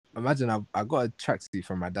imagine I got a tracksuit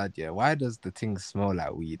from my dad. Yeah, why does the thing smell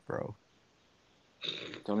like weed, bro?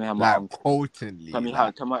 Tell me how my Like uncle. potently. Tell me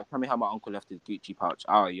how my uncle left his Gucci pouch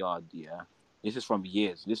our yard. Yeah, this is from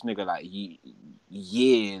years. This nigga like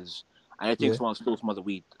years, and I think Yeah. someone still smells of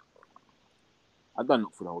weed. I don't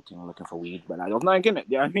look for the whole thing looking for weed, but like I was not getting it.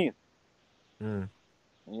 You know what I mean? Mm.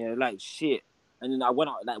 Yeah, like shit. And then I went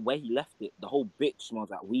out like where he left it. The whole bitch smells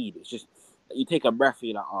like weed. It's just you take a breath, and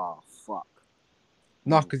you're like, oh fuck.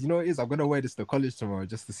 No, because you know what it is. I'm gonna wear this to college tomorrow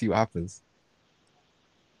just to see what happens.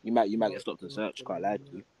 You might get stopped and searched. Can't lie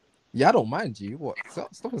to you. Yeah, I don't mind you. What?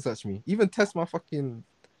 Stop and search me. Even test my fucking.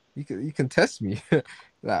 You can test me.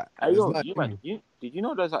 Like Hey it's yo, not. you man, did you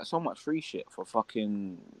know there's like so much free shit for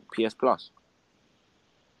fucking PS Plus?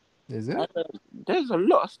 Is it? There's a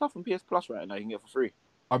lot of stuff on PS Plus right now you can get for free.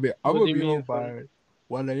 I mean, I'm What gonna do you be mean? home by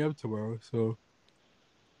 1 a.m. tomorrow, so.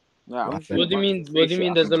 Yeah, Well, I'm I seeing bet. What a do you bunch mean? of free What do you shit.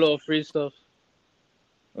 mean? I There's can a lot of free stuff.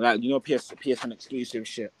 like PSN exclusive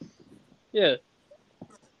shit. Yeah.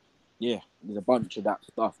 Yeah, there's a bunch of that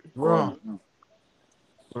stuff. Bro,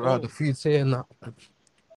 the food saying that.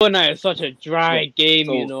 Fortnite is such a dry game,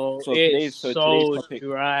 you So know. so It's today's so topic.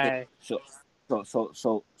 dry. So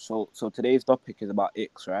today's topic is about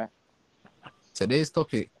X, right? Today's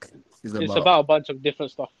topic is It's about. about a bunch of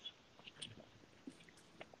different stuff.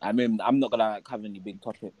 I mean, I'm not gonna like, have any big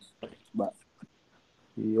topics, but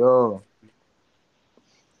yo,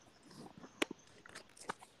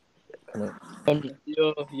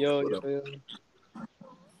 Yo.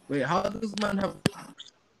 Wait, how does man have?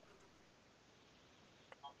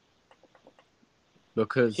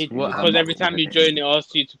 Because what Because happened? every time you join, it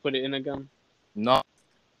asks you to put it in again. Not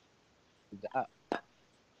that.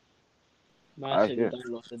 Man I said you hear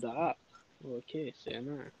downloaded the app. Okay, say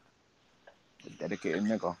no. dedicated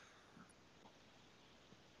nigga.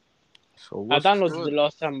 So I what's downloaded good? the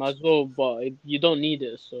last time as well, but you don't need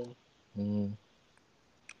it, so.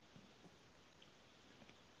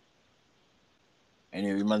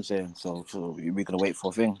 Anyway, man saying so we gonna wait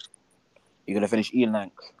for a thing. You're gonna finish eating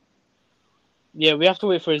like Yeah, we have to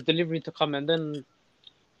wait for his delivery to come and then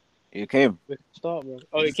you came. we can start, bro.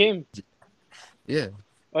 Oh, it came. Yeah,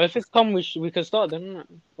 Oh, if it's come, we can start then, innit?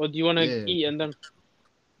 Or do you want to yeah. eat and then?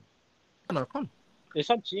 No, come. It's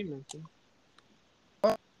up to you, man.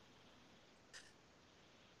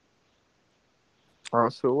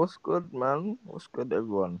 So what's good, man? What's good,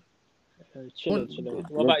 everyone? Chilling. Good, What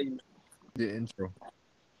good. about you? The intro.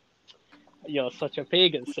 You're such a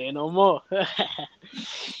pagan. Say no more.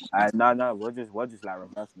 No, we're just like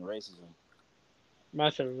reversing the racism.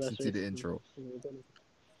 Massive Listen to the intro.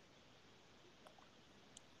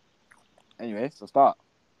 Anyway, so start,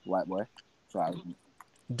 white boy. So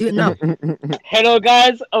Do it now. Hello,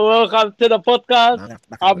 guys. Welcome to the podcast.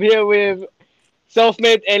 I'm here with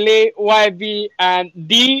Selfmade LA, YB, and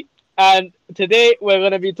D. And today we're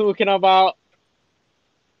gonna be talking about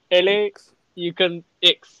LA. You can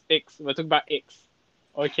X. We're talking about X.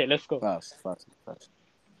 Okay, let's go. Fast. What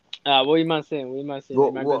you man saying?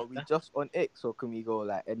 What? Are we just on X or can we go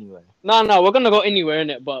like anywhere? No, we're gonna go anywhere in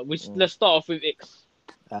it, but let's start off with X.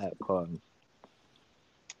 Alright, come.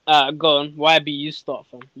 Go on. YB, you start,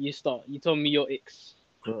 fam. You start. You told me your X.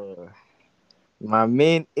 My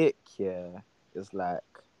main ick here is like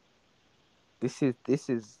this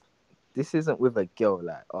isn't with a girl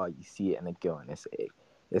like you see it in a girl and it's an ick.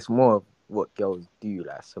 It's more of what girls do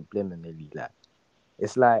like subliminally like.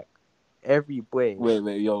 It's like every boy. I think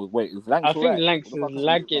Lanx is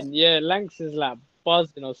lagging. Yeah, Lanx is like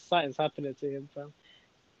buzzing or something's happening to him, fam.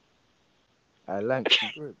 Lanx is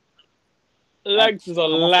good. Lanx is on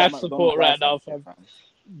life support right now, fam.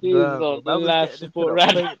 He's on life support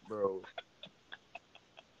right now, bro.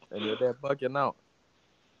 And you're there bugging out.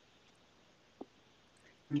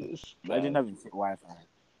 Imagine having Wi-Fi.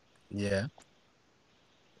 Yeah.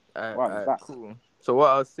 Cool. So what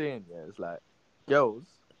I was saying is like, girls,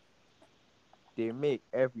 they make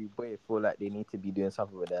every boy feel like they need to be doing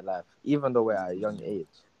something with their life, even though we're at a young age.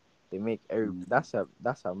 They make that's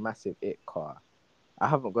a massive ick car. I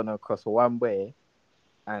haven't gone across one boy,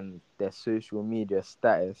 and their social media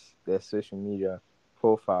status, their social media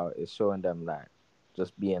profile is showing them like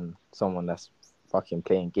just being someone that's fucking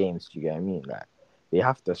playing games. You get what I mean? Like they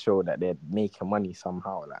have to show that they're making money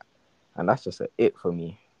somehow. Like, and that's just it for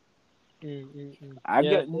me. I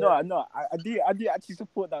do actually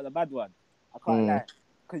support that the bad one. I can't lie,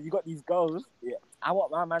 because you got these girls. Yeah, I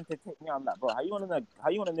want my man to take me. I'm like, bro, how you want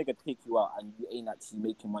a nigga take you out and you ain't actually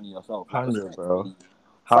making money yourself? Like, 100, bro.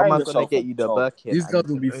 How am Find I gonna yourself get a you the job. Birkin? These And girls you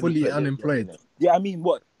will can be only fully put lip gloss in unemployed. it? Yeah, I mean,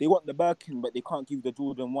 what they want the Birkin, but they can't give the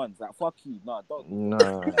Jordan ones. Like, fuck you, nah, don't.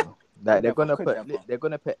 Nah, like Could never, could never. they're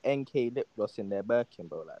gonna put NK lip gloss in their Birkin,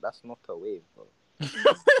 bro. Like that's not a wave, bro.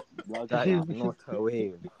 Well, That yeah. is not a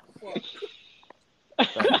wave.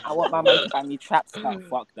 I want my man to buy me trap stuff.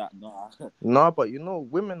 Fuck that, nah. No, but you know,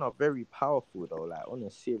 women are very powerful though. Like on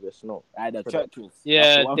a serious note. Like the For that- treacherous. That's the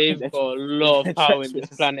Yeah, one. they've got a lot of power in this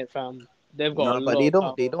Treacherous. planet, fam. They've got a No, but lot of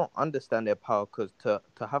power. they don't understand their power because to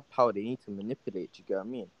have power they need to manipulate. You get what I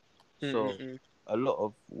mean? So Mm-mm. a lot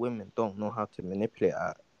of women don't know how to manipulate.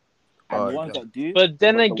 And the ones that do, But the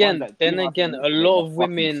then ones again, that do have to a manipulate lot are of fucking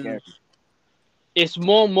women. scary. It's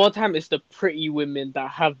more time. It's the pretty women that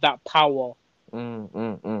have that power.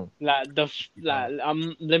 Mm. Like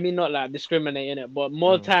let me not like discriminate in it, but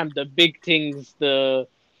more Mm. time the big things, the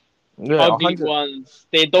Yeah, ugly 100. ones,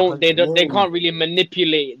 they 100. can't really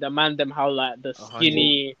manipulate the man them how like the 100.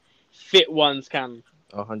 skinny fit ones can.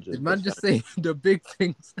 100. Did man just say the big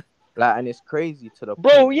things? Like, and it's crazy to the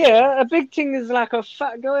Bro, point. yeah, a big thing is like a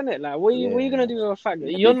fat girl in it. Like, what you Yeah. gonna do with a fat girl?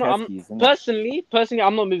 The You're big not. hefties, innit? Personally,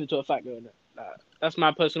 I'm not moving to a fat girl in it. Like, that's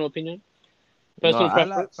my personal opinion. No, Personal I like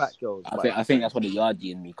preference. fat girls. I but think that's what the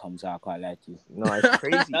yardie in me comes out. I can't lie to you. no, it's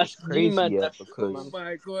crazy. That's It's crazy, man, yeah, that's because Oh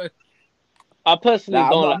my god. I personally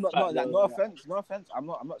Like, don't I'm like fat not, like, girls. no Like, offense, no offense. I'm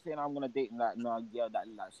not saying I'm gonna date like no girl that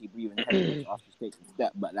like she breathing heavy after she takes a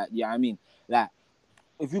step, but like, yeah, I mean, like,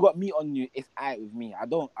 if you got meat on you, it's alright with me. I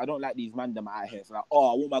don't like these man them out here. It's like,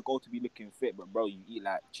 oh, I want my girl to be looking fit, but bro, you eat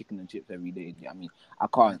like chicken and chips every day. You know what I mean, I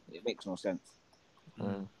can't. It makes no sense.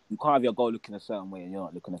 Mm. You can't have your girl looking a certain way and you're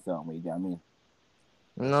not looking a certain way. You know what I mean?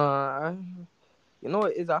 no, you know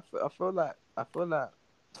what it is. I feel like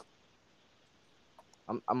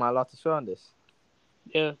am I allowed to swear on this?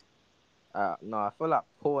 yeah. No, I feel like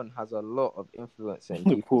porn has a lot of influence in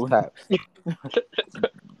Porn. people's types.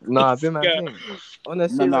 No, I've been my Yeah. thing. On a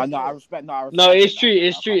No, serious I note, respect. No, it's that. true.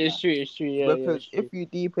 It's I true. can't It's lie. true. It's true. Yeah, yeah. because It's true. if you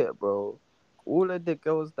deep it, bro, all of the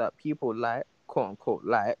girls that people like, quote unquote,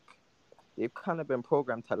 like, they've kind of been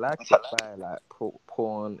programmed to like it by like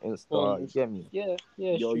porn, Insta. Porn. You get me? Yeah,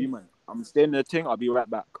 yeah. It's Yo, true. you man, I'm staying in the thing. I'll be right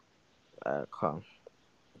back. Come.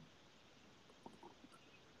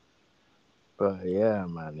 But yeah,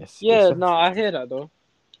 man, Yeah, no, I hear that though.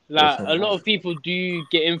 Like Listen, a lot of people do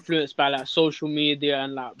get influenced by like social media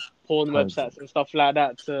and like porn 100. websites and stuff like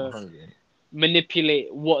that to 100,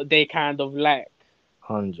 manipulate what they kind of like.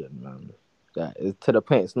 100, man. That is to the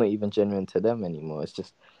point. It's not even genuine to them anymore. It's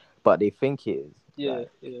just, but they think it is. Yeah,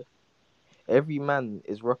 Like, yeah. every man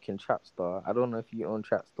is rocking Trapstar. I don't know if you own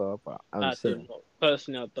Trapstar, but I'm I saying, don't know.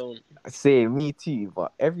 Personally, I don't. say me too.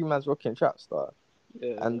 But every man's rocking Trapstar,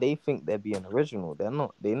 Yeah. and they think they're being original. They're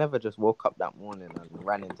not. They never just woke up that morning and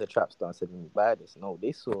ran into Trapstar and said, "Let me buy this." No,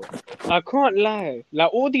 they saw. I can't lie.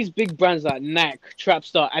 Like all these big brands like Nike,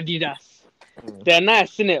 Trapstar, Adidas, Mm. they're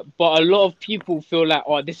nice, innit? But a lot of people feel like,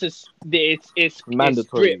 oh, it's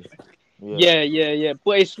Mandatory. drip. Yeah.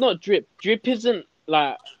 But it's not drip. Drip isn't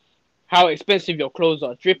like how expensive your clothes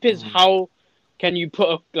are. Drip is how can you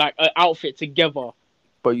put an outfit together.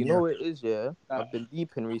 But you know what it is, yeah? Uh, I've been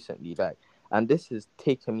deeping recently, like, and this has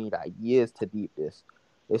taken me like years to deep this.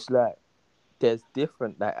 It's like there's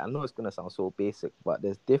different, like, I know it's gonna sound so basic, but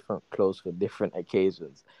there's different clothes for different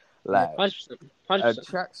occasions. Like 100%. a 100%.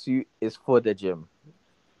 tracksuit is for the gym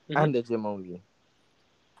Mhm. and the gym only.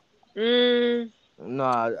 Mm,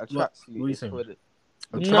 Nah, a What are tracksuit you is saying? for the.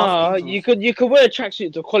 no, you could wear a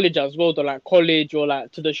tracksuit to college as well, though, like college or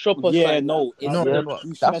like to the shop or Yeah, something. no, like, it's No, Yeah, the, but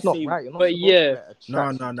you that's not say, right. You're not But supposed yeah. to wear a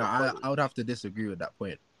tracksuit. No. to I college. would have to disagree with that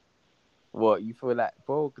point. What you feel like,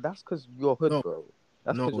 bro? That's because you're hood, No, bro.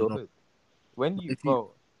 That's no, because you're no. hood. When you, If you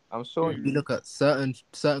bro, I'm showing if you you. look at certain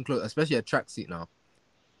clothes, especially a tracksuit now,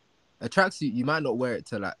 a tracksuit you might not wear it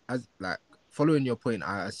to like following your point.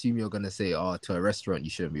 I assume you're gonna say, oh, to a restaurant you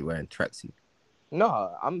shouldn't be wearing tracksuit.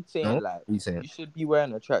 No, I'm saying No, like what are you saying? you should be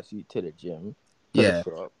wearing a tracksuit to the gym, to Yeah,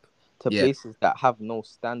 the shop, to yeah, places that have no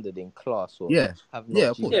standard in class or yeah, have yeah.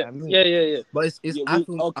 no. Of Do you course, get Yeah, what I mean? yeah. but it's yeah, I okay,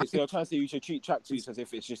 so think you're trying to say you should treat tracksuits as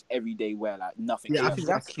if it's just everyday wear, like nothing. yeah,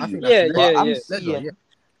 Exactly. I think Yeah, that's But yeah, I'm yeah. leisure. seeing,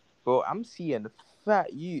 bro, I'm seeing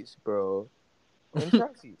fat youths, bro, in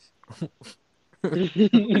tracksuits.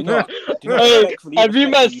 You know, Hey, respectfully, have you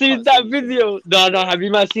not you seen can't say that anything. video? No, have you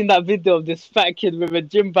not seen that video of this fat kid with a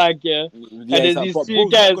gym bag, yeah? Yeah, And it's there's like, these but two bro, you're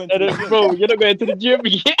not guys, going to and the then, gym. bro, you're not going to the gym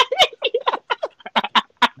yet.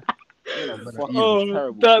 You know, But fucking Oh,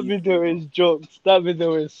 terrible. that people, video bro. is jokes. That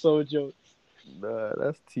video is so jokes. Nah,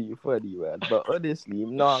 that's too funny, man. But honestly,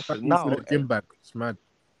 nah, Fat because youths now, with a gym bag. It's mad.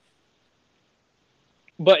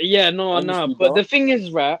 But yeah, no. Honestly, But bro. the thing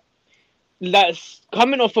is, right, that's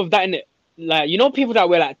coming off of that, innit? like you know people that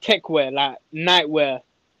wear like tech wear, like nightwear.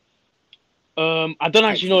 I don't Tech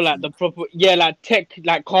actually know like fleece. the proper like tech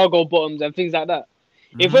like cargo bottoms and things like that.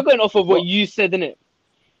 If Mhm. we're going off of what What? you said, innit?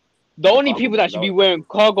 The Yeah, only cargo people that bottoms. should be wearing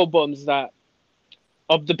cargo bottoms that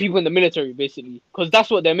of the people in the military, basically, because that's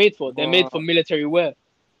what they're made for. They're made for What? military wear.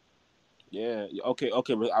 Yeah. Okay.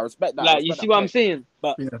 Okay. I respect that. I Like, you respect see that what I'm point. saying?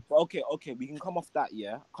 But Yeah. okay. Okay. We can come off that.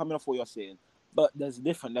 Yeah. Coming off what you're saying. But there's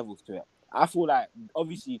different levels to it. I feel like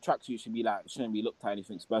obviously tracksuits shouldn't be looked at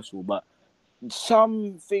anything special, but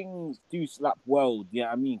some things do slap well.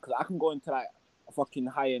 Yeah, I mean, because I can go into like a fucking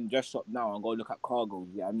high end dress shop now and go look at cargos.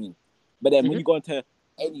 Yeah, I mean, but then when you go into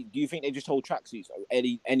do you think they just hold tracksuits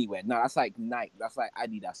anywhere? No, that's like Nike, that's like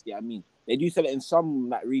Adidas. Yeah, I mean, they do sell it in some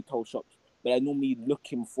like retail shops, but they're normally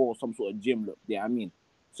looking for some sort of gym look. Yeah, I mean,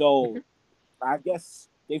 so I guess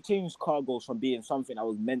they've changed cargos from being something that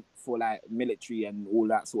was meant for like military and all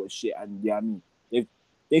that sort of shit. And yeah, I mean,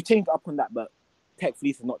 they've changed up on that, but tech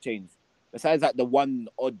fleece has not changed. Besides like the one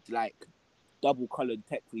odd like double colored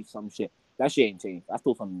tech fleece, some shit. That shit ain't changed. That's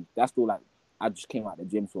still something. That's still like I just came out of the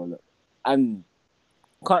gym for a look. And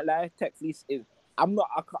can't lie, tech fleece is. I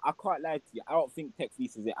can't lie to you. I don't think tech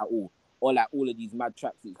fleece is it at all. Or like all of these mad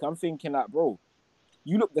tracksuits. I'm thinking like, bro,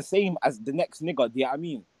 you look the same as the next nigga. Do you know what I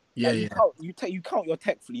mean? Yeah, Like, yeah. you count your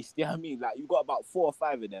tech fleece. Do you know what I mean? Like you got about 4 or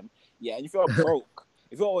 5 of them. Yeah, and if you're broke,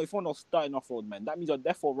 if you're not starting off road, man, that means you're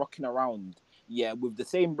therefore rocking around. Yeah, with the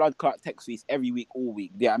same blood clot tech fleece every week, all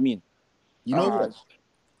week. Do you know what I mean? You know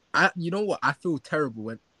what? You know what? I feel terrible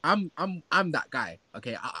when I'm that guy.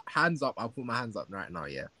 Okay, hands up. I'll put my hands up right now.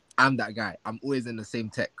 Yeah, I'm that guy. I'm always in the same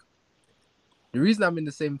tech. The reason I'm in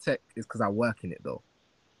the same tech is because I work in it though.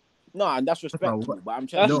 No, and that's That's my respectable. work. But I'm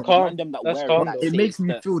trying to That's say No, the calm. man them that That's wear it, calm that though. it say makes it's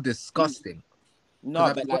me the feel disgusting because no,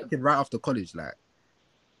 I've but been like working right after college, like.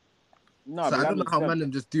 no, So but I that don't know makes how sense. man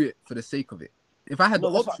them just do it for the sake of it. If I had the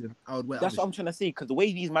No, option, I would wear that's other what I'm shit. trying to say. Because the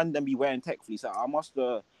way these man them be wearing tech fleece, I must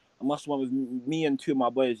went with me and 2 of my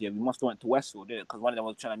boys. Yeah, we must have went to Westfield, didn't it? Because one of them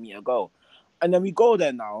was trying to meet a girl, and then we go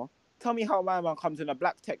there now. Tell me how my man comes in a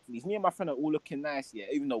black tech fleece. Me and my friend are all looking nice, yeah.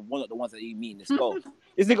 Even though one of the ones that you meet in this girl,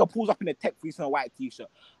 this nigga pulls up in a tech fleece and a white t-shirt.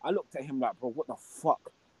 I looked at him like, bro, what the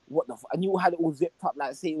fuck? What the fuck? And you had it all zipped up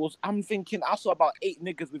like say it was. I'm thinking I saw about 8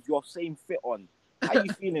 niggas with your same fit on. How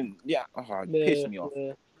you feeling? Yeah, piss Yeah, me off.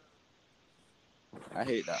 yeah. I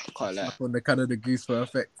hate that. Can't lie. Slap on the Canada Goose for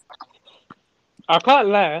effect. I can't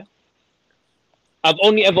lie. I've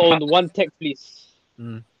only ever owned one tech fleece.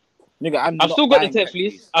 Mm. Nigga, I'm I've not still got the buying tech tech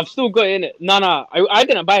fleece. fleece. I've still got it in it. No, I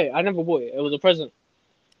didn't buy it. I never bought it. It was a present.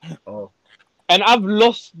 Oh, And I've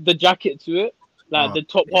lost the jacket to it. Like oh, the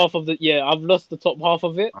top half of I've lost the top half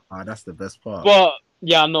of it. that's the best part. But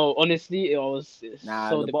yeah, no, honestly, it's Nah,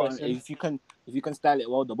 so the bottom. depressing. If you can style it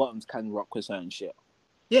well, the bottoms can rock with certain shit.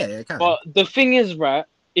 Yeah, it can. But the thing is, right,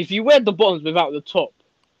 if you wear the bottoms without the top,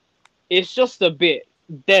 it's just a bit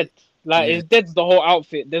dead. Like Yeah. it's dead the whole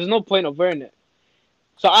outfit. There's no point of wearing it.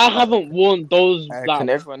 So I haven't worn those Can like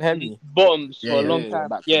everyone hear me? bottoms Yeah, for a yeah. long You're time.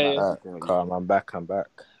 back, Yeah, you're yeah. back. Calm, I'm back.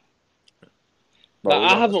 But Like we I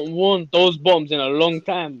got haven't worn those bottoms in a long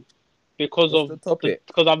time because what's the topic?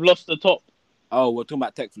 because I've lost the top, Oh, we're talking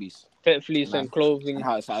about tech fleece pet fleece and and clothing.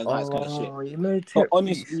 how it's kind of shit. Oh, you know, But tech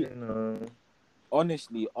fleece, you know.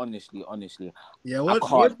 honestly, Yeah, I what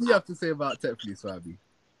can't. do you have to say about Tech Fleece, Fabi?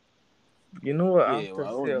 You know what I Yeah, have well,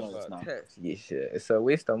 to I say already know this about now. tech fleece shit? It's a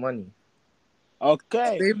waste of money.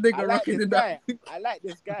 Okay, Same I nigga like rocking this in that. guy. I like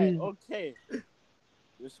this guy. Okay,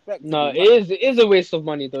 No, respectable. it is a waste of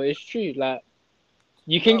money though. It's true. Like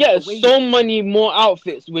you can Bro, the get way, so many more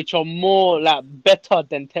outfits which are more like better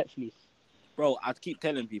than tech fleece. bro, I keep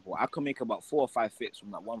telling people I can make about 4 or 5 fits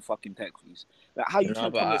from that one fucking tech fleece. Like, how you No,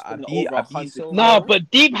 trying to but tell me I spending be over I be 100 so No, pounds? real.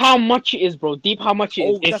 but deep how much it is, bro. Deep how much it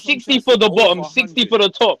is. Oh, It's that's what I'm 60 trying to for say. the Over bottom, 60 100. for the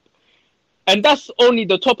top, and that's only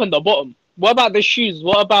the top and the bottom. What about the shoes?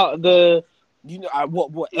 What about the You know,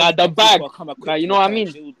 what every like the tech fleece bag? will come equipped Like you with know a what I pair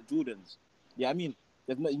of mean? Jordans. Yeah, I mean,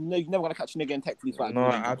 there's no, you're never gonna catch a nigga in tech fleece without No,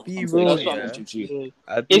 Jordans I on. be I'm saying real, That's straight what to I'm yeah. you, G. saying.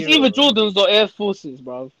 I be It's either real. Jordans or Air Forces,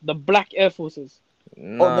 bro. The black Air Forces.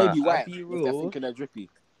 Or Nah, maybe I white be if they're real. thinking they're drippy.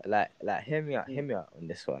 Like, hear me out on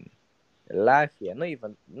this one. Life, yeah, not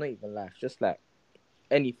even life, just like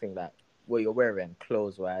anything like what you're wearing,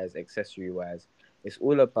 clothes wise, accessory wise. It's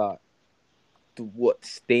all about what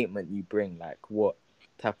statement you bring, like what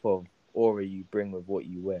type of aura you bring with what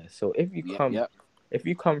you wear. So Yep. if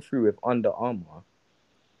you come through with Under Armour,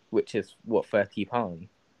 which is what £30,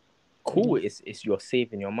 cool. It's you're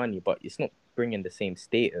saving your money, but it's not bringing the same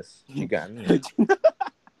status. Do you get what I mean?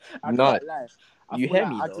 I No, can't lie. I you feel hear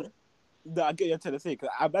like me I though. No, I get you trying to say. Cause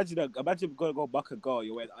imagine going to go buck a girl,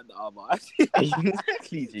 you're wearing Under Armour.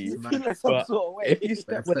 Exactly, G. You Man, feel like some But sort of way. if you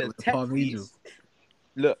step with Step a with the tech Palm Angel. fleece,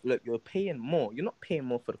 look, you're paying more. You're not paying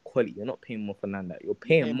more for the quality. You're not paying more for none of that. You're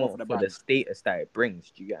paying more for the brand. status that it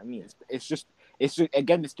brings. Do you get what I mean? It's just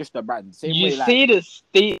again, it's just a brand. Same You way, like see the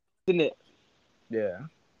state in it, Yeah.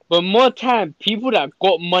 but more time, people that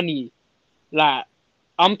got money, like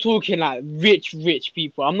I'm talking like rich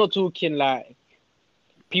people. I'm not talking like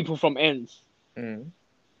people from ends. Mm.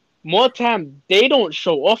 More time, they don't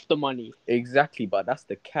show off the money. Exactly, but that's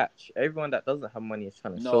the catch. Everyone that doesn't have money is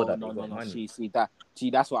trying to show that they got money. See,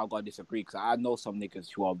 that's why I gotta disagree. Because I know some niggas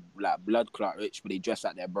who are like blood clot rich, but they dress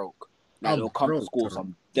like they're broke. Like they'll come to school with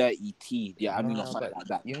some dirty tea. Yeah, I mean, or something like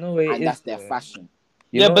that. You know what it And is, that's their fashion.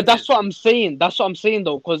 Yeah, but that's what I'm saying. That's what I'm saying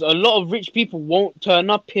though, because a lot of rich people won't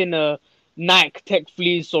turn up in a Nike Tech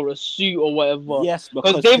Fleece or a suit or whatever. Yes,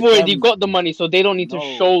 because they've already got the money, so they don't need to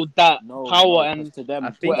show that power and to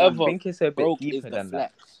them, whatever. I think it's a bit broke deeper is the than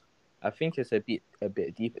flex. that. I think it's a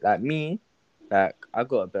bit deeper. Like me, like I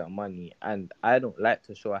got a bit of money, and I don't like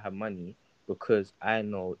to show I have money because I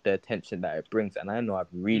know the attention that it brings, and I know I've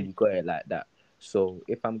really got it like that. So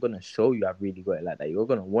if I'm gonna show you I've really got it like that, you're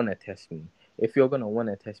gonna want to test me. If you're gonna want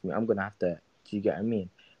to test me, I'm gonna have to. Do you get what I mean?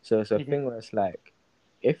 So it's a thing where it's like,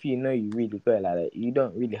 if you know you really got it like that, you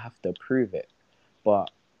don't really have to prove it.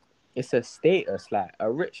 But it's a status. Like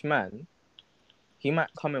a rich man, he might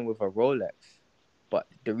come in with a Rolex, but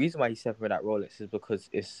the reason why he said for that Rolex is because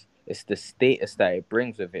it's the status that it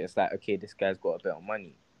brings with it. It's like, okay, this guy's got a bit of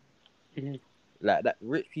money. Like that,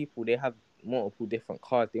 rich people, they have multiple different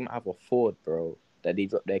cars. They might have a Ford, bro, that they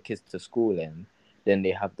drop their kids to school in. Then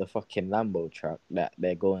they have the fucking Lambo truck that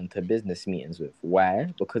they're going to business meetings with.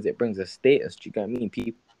 Why? Because it brings a status. Do you get what I mean?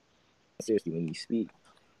 People seriously when you speak.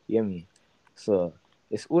 You get me? So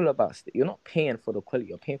it's all about you're not paying for the quality.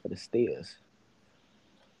 You're paying for the status.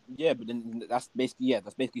 Yeah, but then that's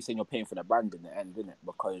basically saying you're paying for the brand in the end, isn't it?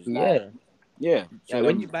 Because yeah. So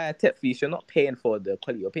when you buy a tech fleece, you're not paying for the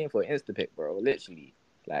quality. You're paying for an Instapic, bro. Literally,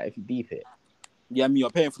 like if you deep it. Yeah, I mean,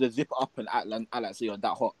 you're paying for the zip up and act like so you're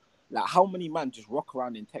that hot. Like how many man just rock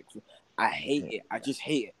around in tech? I hate it. I just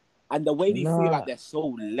hate it. And the way they feel like they're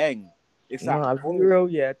so leng. It's like, I be real,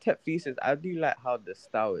 tech fleeces. I do like how the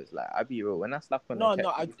style is. Like I be real when I slap on a tech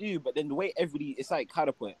I do. But then the way everybody, it's like kind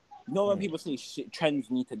of point. You know when people say shit, trends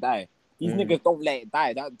need to die. These niggas don't let it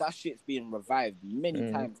die. That shit's being revived many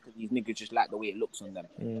times because these niggas just like the way it looks on them.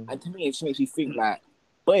 And to me, it just makes me think like,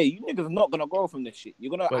 boy, you niggas are not gonna grow from this shit.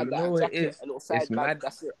 You're gonna add that jacket, a little side bag.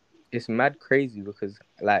 That's it. It's mad crazy because,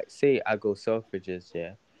 like, say I go Selfridges,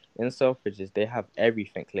 in Selfridges they have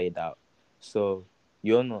everything laid out. So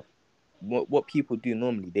you're not what people do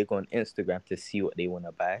normally. They go on Instagram to see what they want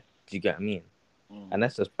to buy. Do you get what I mean? And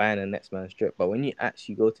that's just buying the next man's drip. But when you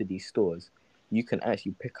actually go to these stores, you can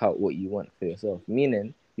actually pick out what you want for yourself.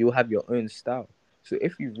 Meaning you'll have your own style. So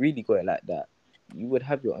if you really got it like that, you would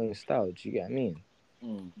have your own style. Do you get what I mean?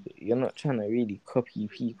 You're not trying to really copy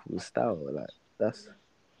people's style. Like that's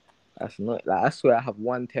not like I swear I have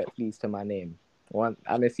one tech fleece to my name. One,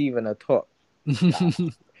 and it's even a top.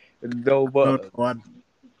 No bottom.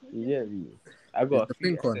 You get me? I got a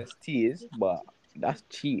few SSTs, but that's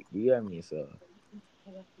cheap. You get me? So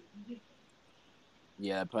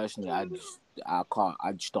yeah, personally, I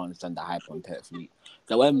just don't understand the hype on tech fleece.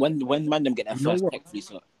 So when man them get their first tech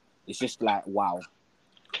fleece, it's just like wow.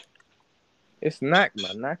 It's Nike,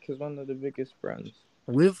 man. Nike is one of the biggest brands.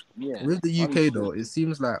 With the UK though, it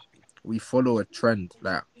seems like we follow a trend.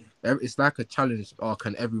 Like it's like a challenge. Oh,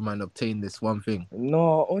 can every man obtain this one thing?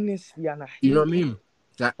 No, honestly, and you know what I mean?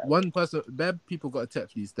 Like one person, bad people got a tech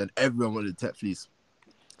fleece, then everyone wanted a tech fleece.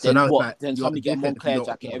 So then now what? It's like then somebody get a Moncler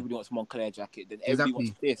jacket. Everybody wants a Moncler jacket. Then everybody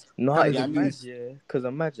wants this. No, it's mad, because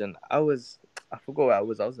imagine I forgot where I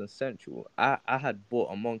was. I was in Central. I had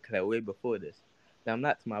bought a Moncler way before this. Then I'm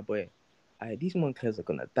like to my boy, these Monclers are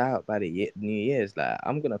gonna die out by the New Year's. Like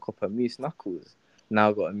I'm gonna cop a Moose Knuckles. Now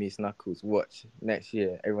I got a Moose Knuckles. Watch next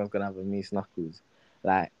year, everyone's gonna have a Moose Knuckles.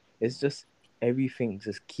 Like it's just everything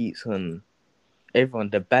just keeps on. Everyone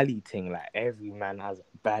the belly thing. Like every man has a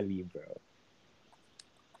belly, bro.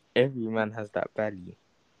 Every man has that belly.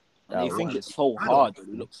 And they think it's so hard. It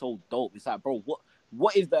looks so dope. It's like, bro,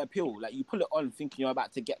 what is the appeal? Like you pull it on thinking you're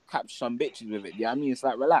about to capture some bitches with it. Yeah, I mean, it's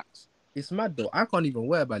like relax. It's mad though. I can't even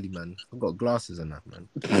wear belly, man. I've got glasses and that, man.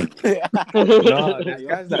 No, there's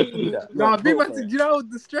guys that do that. No, big man, do you know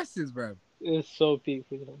what the stress is, bro? It's so big.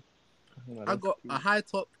 I got a high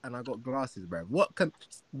top and I got glasses, bro. What can?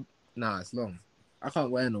 Nah, it's long. I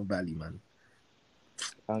can't wear no belly, man.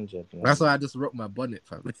 100. That's why I just rock my bonnet,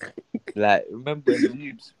 fam. Like remember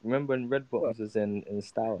when Red Bottoms was in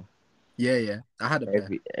style? Yeah. I had a pair.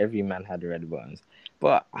 Every man had red buttons,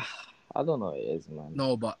 but I don't know what it is, man.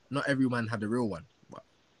 No, but not every man had the real one. But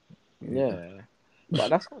Yeah, but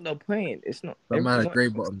that's not the point. It's not. the man had not... grey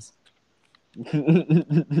bottoms.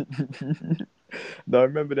 No, I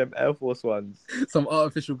remember them Air Force ones. Some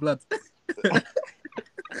artificial blood.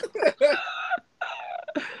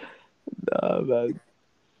 Nah, man,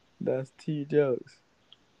 that's two jokes.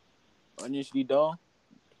 Honestly, though,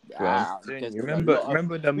 You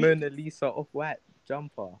remember the Mona Lisa off-white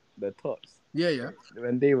jumper, the tops? Yeah.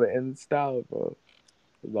 When they were in style, bro.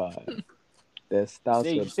 Nah, their style.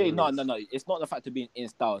 Say no. It's not the fact of being in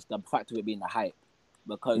style. It's the fact of it being the hype.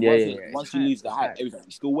 Because once you hype, lose the hype, everybody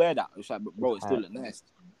still wear that. It's like, bro, it still hype. look nice.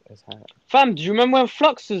 It's hype. Fam, do you remember when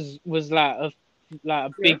Fluxes was like a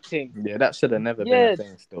big thing? Yeah, that should have never been a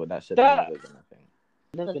thing. Still, that should have never been a thing.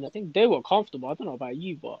 Never been a thing. They were comfortable. I don't know about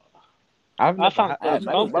you, but I found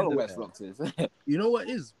wear Fluxes. You know what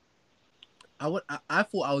it is? I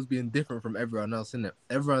thought I was being different from everyone else, innit?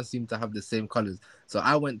 Everyone seemed to have the same colors. So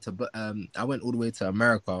I went all the way to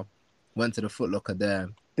America, went to the Foot Locker there.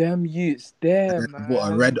 Them youths there,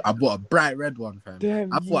 man. I bought a bright red one, fam.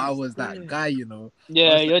 Them I thought I youths was that there. guy, you know.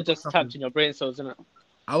 yeah, was you're like, just touching your brain cells, isn't it?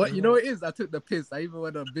 You know what it is? I took the piss. I even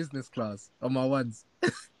went on business class on my ones.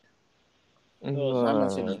 I'm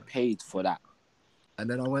actually paid for that. And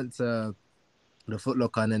then I went to the Foot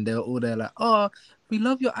Locker, and then they were all there like, "Oh, we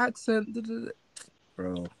love your accent,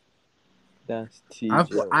 bro." That's too.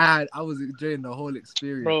 I was enjoying the whole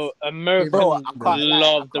experience, Bro. Americans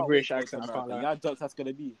love the British accent. Yeah, jokes that's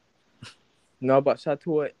gonna be. No, but shall I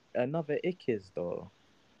tell what another ick is though?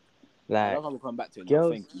 I Like love how we come back to it.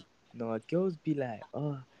 girls, Thank you. no, girls be like,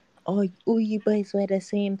 all you boys wear the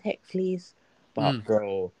same tech fleece. But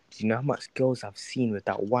bro, do you know how much girls I've seen with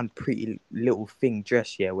that one pretty little thing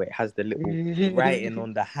dress here where it has the little writing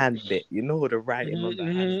on the hand bit? You know the writing on the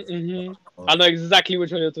hand. I know exactly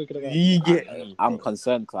which one you're talking about. You get me? I'm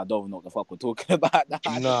concerned because I don't know what the fuck we're talking about.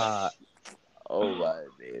 Nah. Oh my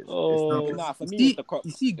days. Nah, for me, it's the Crocs.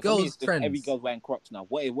 You see girls' trends. Every girl's wearing Crocs now.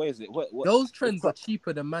 What is it? What? Those trends are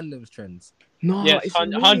cheaper than Mandem's trends. No, yes, it's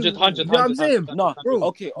 100. You know what I'm saying? No, Bro,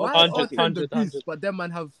 okay. Why 100. But them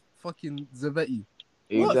man have fucking Zavetti.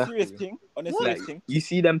 What a serious thing? On a serious thing. You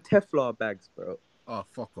see them Teflon bags, bro. Oh,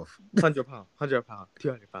 fuck off. £100, £100,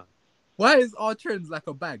 £200. Why is our trends like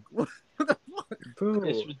a bag? What the fuck? Bro,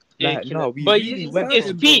 It's like, ridiculous. no, we but really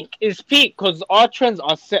it's peak because our trends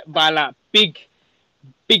are set by like big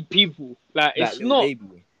people. Like it's little not.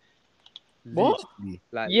 baby. What? Literally.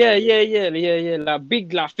 Like, Yeah. Like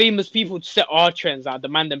big, like famous people set our trends, like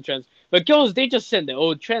demand them trends. But girls, they just set their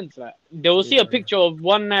own trends. Like they will see a picture of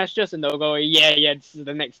one nice dress and they'll go, yeah, this is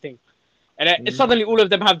the next thing. And then suddenly all of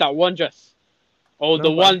them have that one dress. Or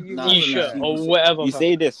the one t-shirt or whatever. You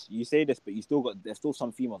say this, but there's still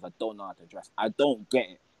some females that don't know how to dress. I don't get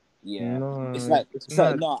it. Yeah. No, it's like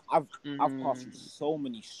mad. I've passed through so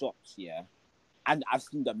many shops, yeah. And I've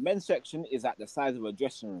seen the men's section is at the size of a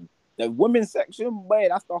dressing room. The women's section, boy,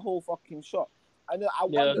 that's the whole fucking shop. And I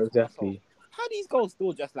wonder to myself, how these girls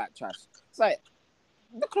still dress like trash? It's like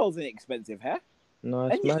the clothes ain't expensive, huh? No,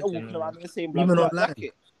 and it's you're mad, still walking around in the same Even black online.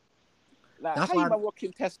 jacket. Like, That's how why you man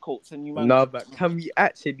rocking test coats and you man? No, but can we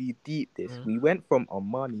actually deep this? We went from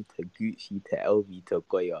Armani to Gucci to LV to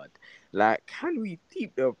Goyard. Like, can we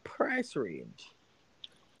deep the price range?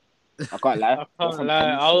 I can't lie.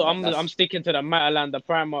 I'm sticking to the Matalan, the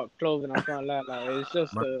Primark clothing. I can't lie. Like it's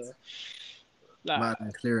just man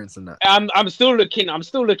clearance and that. I'm still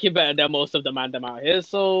looking better than most of the man them out here,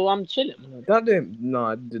 so I'm chilling.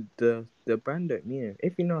 The brand don't mean it.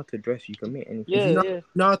 If you know how to dress, you can make anything. If you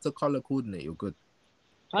know how to color coordinate, you're good.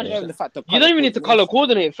 The fact you don't even need to color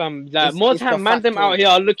coordinate, fam. Like more time, man them out here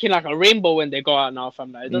are looking like a rainbow when they go out now,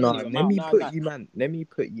 fam. Like, it doesn't even matter. Let me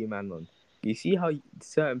put you, man, on. You see how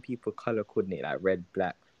certain people color coordinate like red,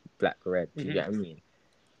 black, red. Do you get what I mean?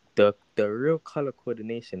 The real color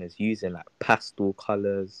coordination is using like pastel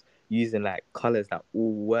colors, using like colors that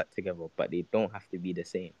all work together, but they don't have to be the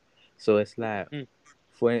same. So it's like,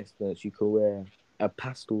 for instance, you could wear a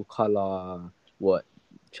pastel color,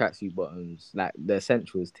 tracksuit bottoms, like the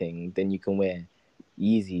essentials thing. Then you can wear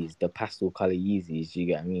Yeezys, the pastel color Yeezys. You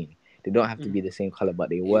get what I mean? They don't have to be the same color, but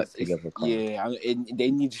they work together. Yeah, they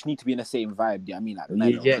just need to be in the same vibe. I mean, like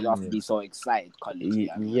you have to be so excited. Colors, you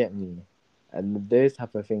get me? And those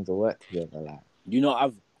type of things will work together. Like,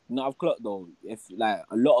 I've clocked though. If like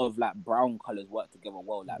a lot of like brown colors work together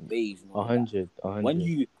well, like beige. 100. When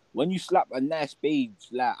you slap a nice beige,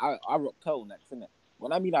 like I rock turtlenecks, innit?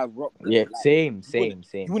 When I mean I rock them, Yeah, like, same.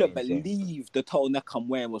 You wouldn't believe the turtleneck I'm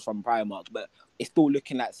wearing was from Primark, but it's still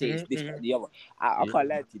looking like say it's this and the other. I can't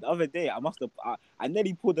lie to you. The other day, I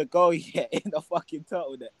nearly pulled a girl here in the fucking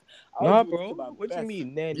turtleneck. I was Nah, doing it to bro. my What do you best.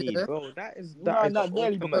 mean, nanny, Yeah. bro? That is No, the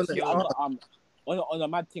nearly ultimate because see, Turtleneck. I'm on a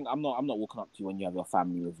mad thing. I'm not walking up to you when you have your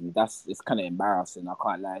family with you. It's kind of embarrassing. I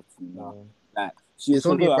can't lie to you. Now. Like she It's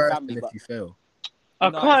was only with her embarrassing family, if but you fail. I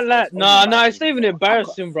no, can't lie. it's only No, embarrassing it's not if even you fail.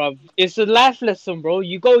 embarrassing, bro. It's a life lesson, bro.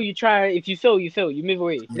 You go, you try. If you fail, you fail. You move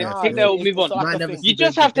away. Yeah, Take the L, move it's on. you like might a never thing. see You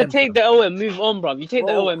just babes have to again, take fam. the L and move on, bro. You take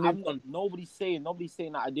the L Bro, and move on. nobody's saying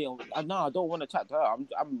that I didn't. No, I don't want to chat to her.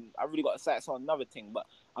 I really got excited on another thing, but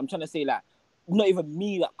I'm trying to say like, not even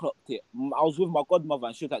me that clocked it. I was with my godmother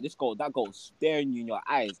and she was like, that girl staring you in your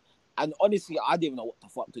eyes. And honestly, I didn't even know what the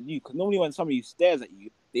fuck to do because normally when somebody stares at you,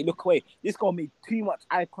 they look away. This girl made too much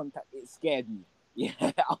eye contact. It scared me. Yeah,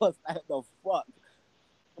 I was like, the fuck.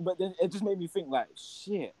 But then it just made me think like,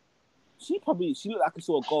 shit. She looked like I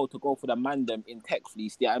saw a goal to go for the mandem in tech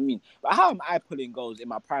fleece. Yeah, I mean, but how am I pulling goals in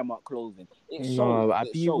my Primark clothing? It shows. No, I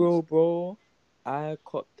It be shows. real, bro. I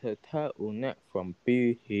copped a turtleneck from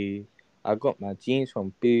Boohoo. I got my jeans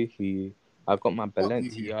from Boohoo. I got my Boohoo?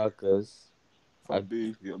 Balenciagas. From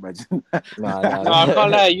Boo, you imagine. Nah. No, I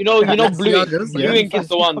can't lie. You know, blue ink. Balenciagas, Blue yeah. ink is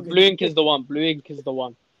the one. Blue ink is the one. Blue ink is the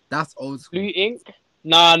one. That's old school. Blue ink.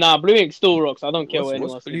 Nah. Blue ink still rocks. I don't care what What's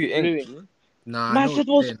anyone says. blue Blue ink? ink. Nah, I Man know said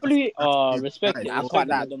what what's you're saying. blue ink. Oh, That respect is it. I old can't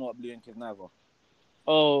lie. I Respect it. don't know what blue ink is neither.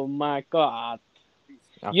 Oh my god.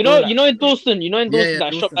 I You feel know, like in Dalston. You know in Yeah, Dalston yeah,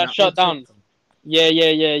 that shop Dawson, that that shut old shop. down. Yeah.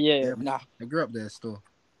 Yeah, Nah. I grew up there still.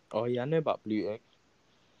 oh yeah, I know about blue ink.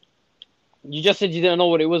 You just said you didn't know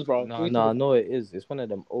what it was, bro. What No, are you no, I talking about? know it is. It's one of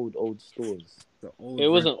them old stores. The old It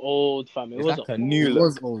wasn't old, fam. It It's wasn't like a new It old. look.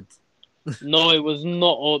 was old. No, it was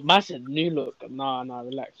not old. Man said new look. Nah,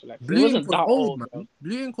 relax. It Blue Ink wasn't was that old, old, bro. man.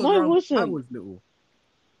 Blue Ink was No, it around when I wasn't. was little.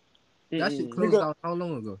 That shit Mm-mm. closed Nigga, down how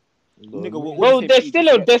long ago? nigga, we're all the Bro, same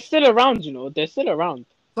age. they're still around, you know. They're still around.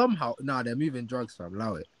 Somehow, nah, they're moving drugs, fam.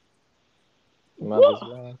 Allow it. Mother's What?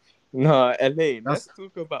 life. No, Elaine, That's let's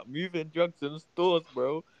talk about moving drugs in stores,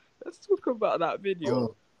 bro. Let's talk about that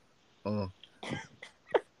video. oh.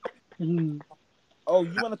 Mm. Oh,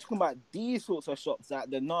 you want to talk about these sorts of shops that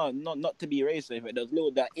they're not to be racist, but there's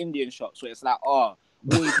little that Indian shops where it's like,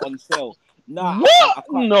 always on sale. Nah, What? I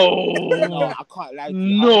can't. No. I can't lie to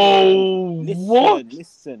you. No. What?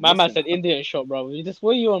 Listen. My man said Indian shop, bro.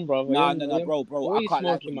 What are you on, bro? Nah, bro. What I are you can't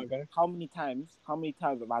lie to smoking, my you. guy? How many times have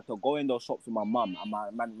I had to go in those shops with my mum and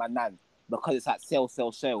my nan because it's like sale.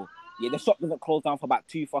 Yeah, the shop doesn't close down for about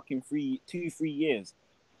 3 years,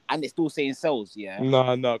 and it's still saying sales. Yeah,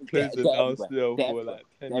 No, closing they're down everywhere. still They're for everywhere. like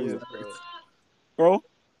 10 They're years, everywhere. bro. Bro,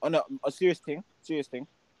 on a serious thing.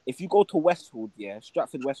 If you go to Westwood, yeah,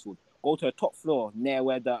 Stratford Westwood, go to the top floor near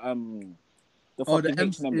where the fucking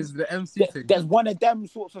MC H&M is the MC thing. There's one of them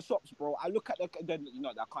sorts of shops, bro. I look at the you know,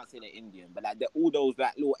 I can't say they're Indian, but like they're all those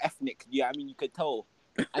like little ethnic. Yeah, I mean you could tell.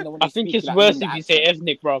 And then when I they think speak, it's like, worse in the if you say accent.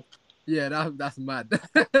 ethnic, bro. Yeah, that's mad.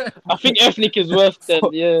 I think ethnic is worse than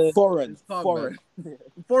yeah. Foreign. It's hard,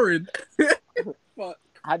 Foreign. Fuck.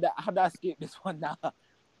 How do I skip this one now?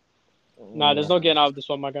 Nah, there's no getting out of this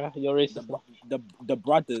one, my guy. You're racist. The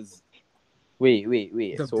brothers. Wait.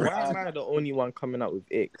 The So why am brand. I the only one coming up with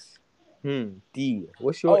X? D.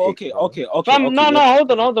 What's your Oh, X, okay. bro? Fam, no, Yeah.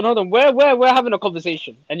 hold on. We're having a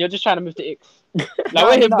conversation, and you're just trying to move to X. Like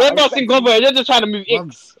we're not in respectfully. convo. You're just trying to move Mum.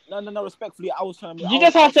 X. No, respectfully, I was trying to. You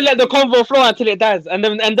just have to let the convo flow until it dies, and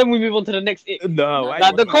then we move on to the next X. No, Nah,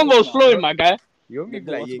 Like the what's convo's now? flowing, my guy. You're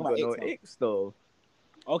maybe like you ain't got no X though.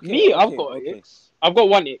 Me, I've got an X. I've got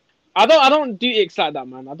one X. I don't do X like that,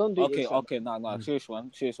 man. I don't do X like that. No, serious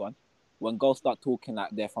one. When girls start talking like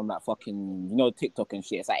they're from that fucking, TikTok and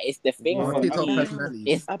shit, it's like, it's the thing Oh, for TikTok me. personality.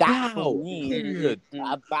 It's that for About. me. Period.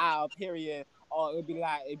 About, period. Or it'd be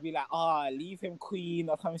like, leave him queen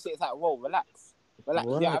or some shit. It's like, whoa, relax.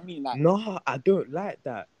 What? Yeah, I mean, like. No, I don't like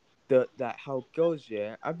that. That how girls,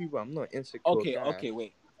 yeah. I'm not insecure. Okay,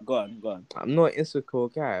 wait. Go on. I'm not an insecure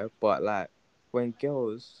guy, but like when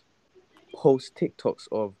girls post TikToks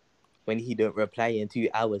of when he don't reply in 2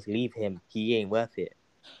 hours, leave him. He ain't worth it.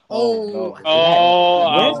 Oh,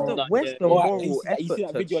 Oh, Where's the You moral effort see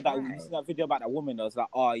that to video try? you see that video about that woman that was like,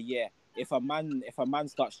 oh yeah, if a man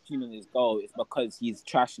starts cheating his girl, it's because he's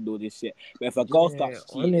trash and all this shit. But if a girl starts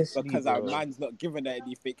cheating, it's honestly, because bro. our man's not giving her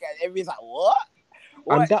anything. And everybody's like, what?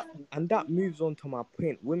 And that moves on to my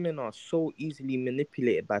point. Women are so easily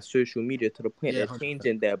manipulated by social media to the point Yeah, they're 100%.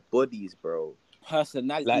 changing their bodies, bro.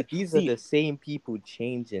 Personality. Like these are the same people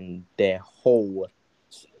changing their whole.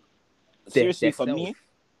 Seriously, for me,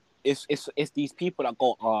 it's these people that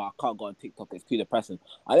go, I can't go on TikTok, it's too depressing.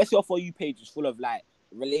 Unless your For You page is full of like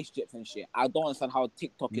relationships and shit. I don't understand how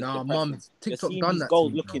TikTok is Nah, depressing. mum, You're TikTok seeing done these that to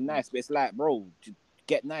girls me, looking nice, but it's like, bro,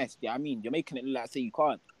 get nice. Yeah, I mean, you're making it look like say you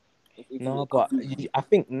can't. No, but I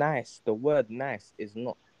think nice. The word nice is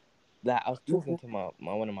not like I was talking to my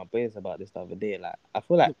one of my boys about this the other day. Like I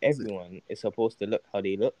feel like everyone is supposed to look how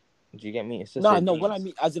they look. Do you get me? It's just no. What I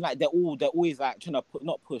mean, as in like they're always like trying to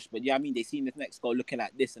not push, but yeah, I mean they see this next girl looking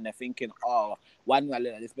like this and they're thinking, oh, why do I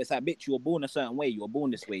look like this? But it's like, bitch, you were born a certain way. You were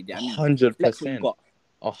born this way. Yeah, I mean, flex what you 100%, got.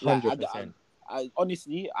 Like, 100%. I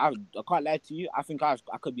honestly, I can't lie to you. I think I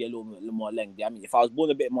could be a little more length. Yeah, I mean, if I was born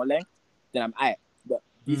a bit more length, then I'm aight. But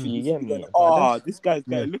do you think You you should get be going, me? But oh, this guy's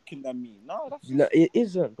looking at me? No, that's just... it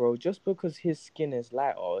isn't, bro. Just because his skin is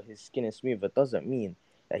light or his skin is smoother doesn't mean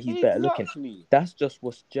that he's better looking. Exactly. That's just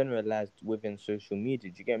what's generalized within social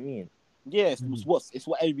media. Do you get me? Yeah, it's what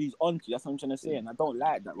everybody's onto. That's what I'm trying to say, and I don't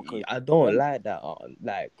like that because I don't like that.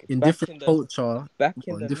 Like in back different in the culture, back or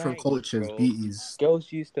in in the different 90s, cultures, bro, beauty's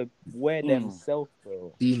girls used to wear themselves,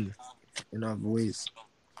 bro. seen in other ways.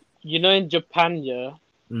 You know, in Japan, yeah.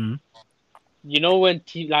 Mm. You know when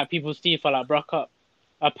like people's teeth are like broke up.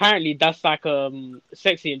 Apparently, that's like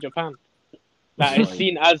sexy in Japan. Like it's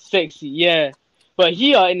seen as sexy, yeah. But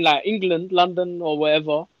here in like England, London, or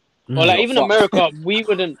wherever, or like you're even fucked.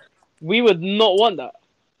 America, we would not want that.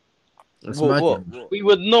 That's What? mad. What? Yeah, We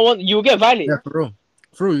would not want. You will get yeah, violated. for real.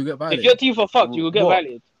 For real, you get If your violated. teeth are fucked, you will get What?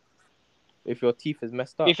 violated. If your teeth is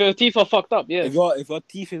messed up? If your teeth are fucked up, yeah. If your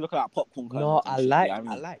teeth is looking like popcorn kernels No, and I shit, like yeah, I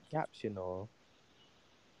mean, I like gaps, you know.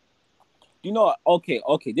 you know what?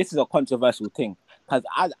 Okay, this is a controversial thing because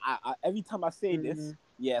I every time I say this,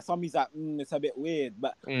 yeah, somebody's like, it's a bit weird,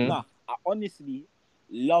 but nah, I honestly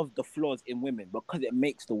love the flaws in women because it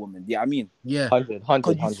makes the woman. Yeah, I mean, 100,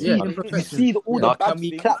 because 100, you 100, see, you 100%. see all the No, bad can we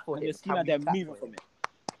things, clap for and him? you're seeing Can how we they're clap moving for from him? it.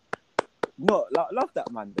 No, love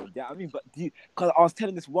that man though. Yeah, I mean, but because I was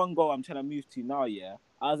telling this one girl I'm trying to move to now, yeah,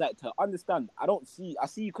 I was like, to understand, I see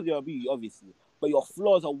you because you're a beauty, obviously, but your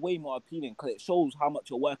flaws are way more appealing because it shows how much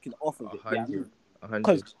you're working off of it. Yeah, I mean, 100.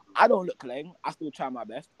 because I don't look lame, I still try my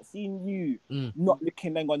best. Seeing you not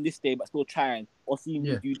looking lame on this day, but still trying, or seeing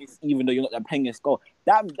you do this even though you're not the pengiest goal,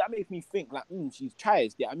 that makes me think like, she's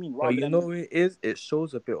tries. Yeah, I mean, But rather you than know what it is? It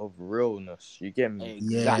shows a bit of realness. You get me?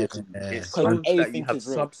 Yeah, exactly, It because shows that you everything have is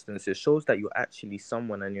real. substance. It shows that you're actually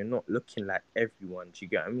someone and you're not looking like everyone. Do you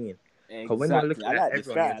get what I mean? Because when you're Exactly. looking I like like this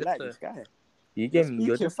everyone, guy. you're I just like this guy. you You're get me?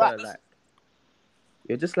 You're speaking just facts. like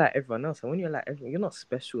you're just like everyone else. And when you're like everyone, you're not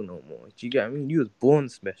special no more. Do you get what I mean? You was born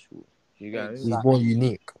special. Do you get what I mean? he's born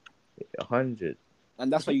unique. 100.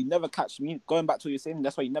 And that's why you never catch me. Going back to what you're saying,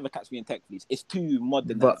 that's why you never catch me in tech fleece. It's too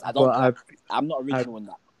modernized. I'm not original in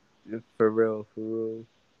that. For real.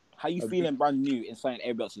 How you feeling brand new in something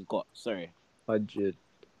everybody else has got? Sorry. 100.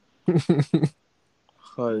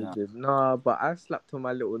 Nah, but I slapped on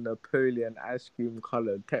my little Napoleon ice cream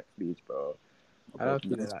colored tech fleece, bro. I don't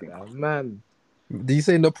feel like that, man. Did you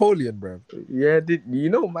say Napoleon, bro? Yeah, you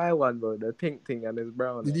know my one, bro? The pink thing and it's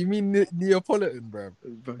brown. Did you mean Neapolitan, bro?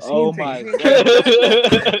 Oh my god.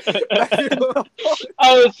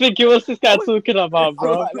 I was thinking, what's this guy talking about,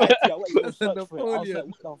 bro? I went to go search for it. I was like,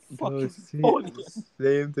 Napoleon. what the fuck is Napoleon?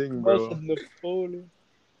 Same thing, What's bro. Napoleon?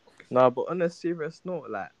 Nah, but on a serious note,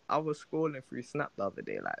 like, I was scrolling through Snap the other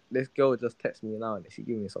day. Like, this girl just texted me now and she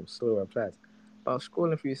gave me some slow replies. But I was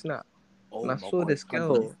scrolling through Snap and I saw this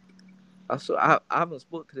girl. I haven't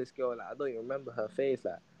spoke to this girl. Like, I don't even remember her face.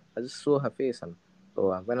 Like, I just saw her face, and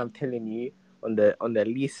when I'm telling you, on the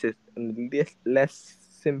less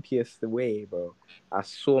simplest way, bro, I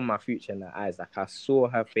saw my future in her eyes. Like, I saw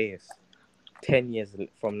her face 10 years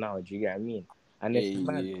from now. Do you get what I mean? And it's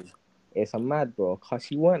mad. Yeah. It's a mad, bro, because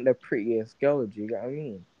she weren't the prettiest girl. Do you get what I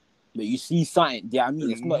mean? But you see something. Yeah, I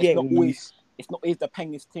mean, it's not always the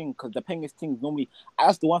pengiest thing, because the pengiest thing normally.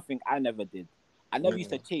 That's the one thing I never did. I never used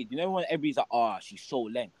to change. You know when everybody's like, "Oh, she's so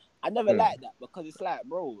lame." I never liked that because it's like,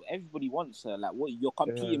 bro, everybody wants her. Like, what, you're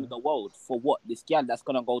competing with the world for what? This girl that's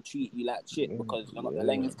gonna go treat you like shit because you're not the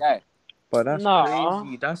lamest guy. But that's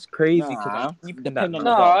crazy. That's crazy because depend on the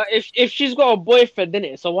No, if she's got a boyfriend, then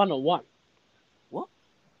it's a one-on-one. What?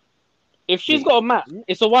 If she's got a man,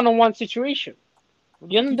 it's a one-on-one situation.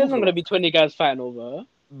 There's not gonna be 20 guys fighting over her.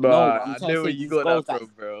 No, but I know where you got that from,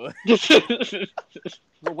 bro.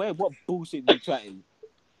 But what bullshit are you trying?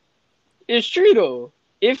 It's true though.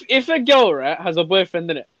 If a girl, right, has a boyfriend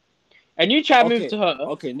in it, and you try to move to her,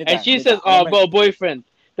 and she says, "Oh, I've got a boyfriend,"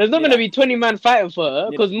 there's not gonna be 20 man fighting for her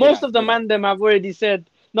because most of the man them have already said,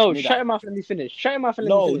 "No, shut him off, let me finish. Shut him off, and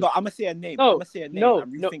let me finish." No, I'm gonna say a name. No, I'm gonna say a name. no,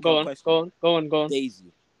 go on. Daisy.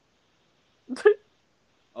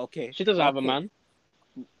 Okay. She doesn't have a man.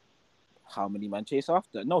 How many man chase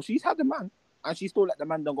after? No, she's had a man, and she still let the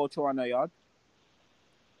man don't go throw on her yard.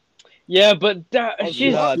 Yeah, but that Oh,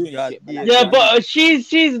 she's not Blood, doing blood, shit, but yeah, like, yeah, yeah, I mean, but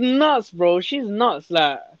she's nuts, bro. She's nuts.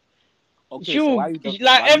 Like okay, so she'll like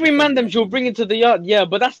why you every man defending them her she'll then? bring into the yard. Yeah,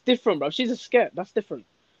 but that's different, bro. She's a scared. That's different.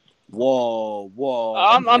 Whoa,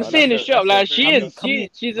 I'm okay. No, saying it straight up. that's a Like very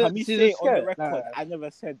Can we she's say a it on the scared. record?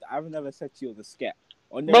 I've never said she was a scat.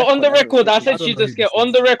 On the Bro, on record, the I never record, said I she was I said a don't she's know a who scare. this On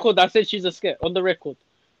is. the record, I said she's a scare. On the record.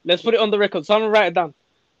 Let's put it on the record. Someone write it down.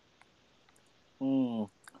 Mm.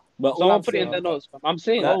 But all Someone I'm put it in saying, the notes, fam. I'm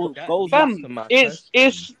saying, that goes that goes leads back. fam, to my it's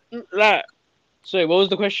question. like. Sorry, what was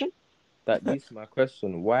the question? That leads to my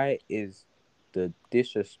question. Why is the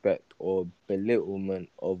disrespect or belittlement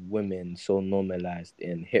of women so normalized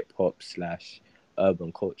in hip hop /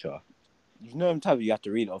 urban culture? You know, I'm telling you, you have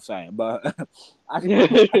to read it off saying, but I,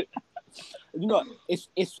 you know, it's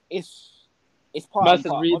part Man and said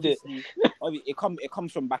part. read it. Obviously, it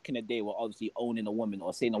comes from back in the day where obviously owning a woman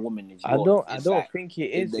or saying a woman is I yours. don't I It's don't like think it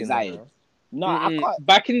it's is, you desired. know. No, I can't.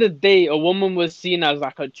 Back in the day, a woman was seen as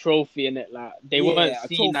like a trophy in it. Like they weren't Yeah, a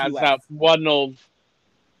seen trophy as wife. like one of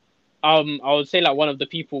I would say like one of the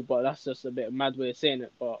people, but that's just a bit mad way of saying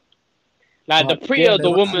it. But like the But prettier they're the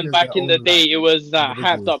not seen woman as back their in the own like day, it was hyped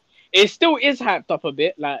individuals. up. It still is hyped up a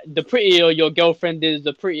bit. Like the prettier your girlfriend is,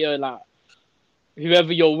 the prettier like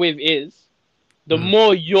whoever you're with is, the Mhm.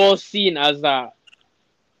 more you're seen as a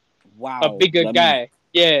Wow. bigger I mean, guy.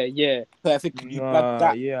 Yeah, yeah. perfect. But Nah,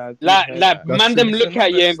 that yeah, I do Like hear like that. That's man true. them It's look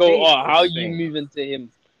at another you and go, oh, how status you thing. moving to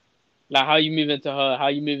him? Like how you moving to her? How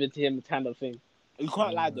you moving to him? Kind of thing. you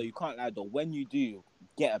can't lie though. You can't lie though. When you do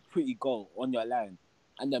get a pretty girl on your line,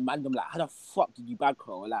 and then man them like, how the fuck did you bag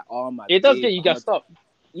her? Or like, oh my It does days. get you gassed up.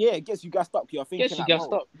 Yeah, it gets you gassed up. You're thinking Gets you like, gassed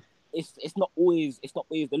bro, up. it's not always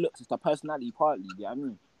the looks. It's the personality partly. You know what I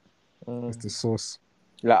mean? It's Mm. the source.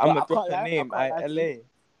 Like I'm But gonna I drop can't a lie. I name. can't lie to you. LA.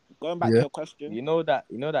 Going back to Yeah. your question. You know that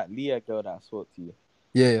Leah girl that I spoke to you.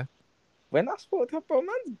 Yeah. When I spoke to her, bro,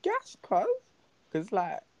 man's gas, cause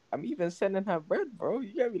like I'm even sending her bread, bro.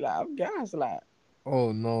 You get me? Like I'm gas, like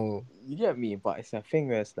Oh no. you get me. But it's a thing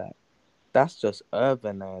where it's like that's just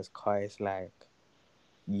urbanized, cause it's like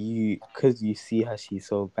cause you see her, she's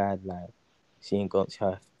so bad, like she ain't got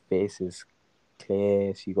her face is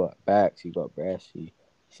clear. She got back, she got breast, she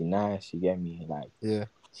nice. You get me? Like Yeah.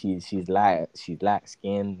 she's light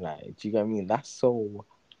skinned. Like do you get me? That's so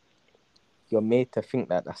you're made to think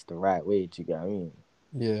that that's the right way. Do you get what I mean?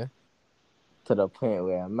 Yeah. To the point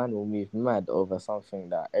where a man will move mad over something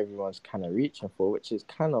that everyone's kind of reaching for, which is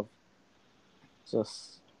kind of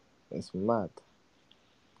just it's mad.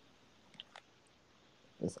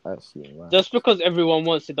 It's actually mad. Just because everyone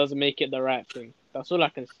wants it doesn't make it the right thing. That's all I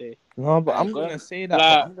can say. No, but Alright, I'm go gonna on. say that, but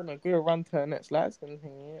Like, I'm gonna go run to the next lights and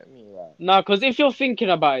thing. You get me? Like, nah, because if you're thinking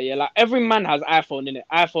about it, yeah, like every man has iPhone in it.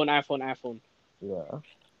 iPhone. yeah.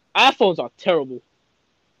 iPhones are terrible.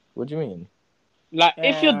 What do you mean? Like,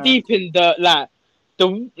 if you're deep in the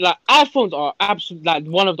iPhones are absolutely like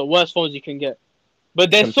one of the worst phones you can get.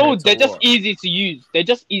 But Compared to they're just what? easy to use. They're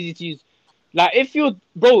just easy to use. Like if you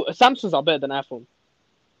bro, Samsungs are better than iPhone.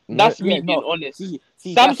 No, That's Yeah, me being no. honest. See,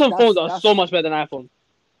 Samsung phones are so much better than iPhone.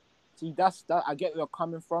 see, that's that. I get where you're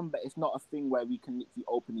coming from, but it's not a thing where we can literally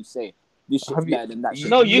openly say this shit's have you? better than that shit.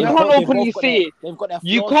 No, you You can't have They openly both got their, say it. they've got their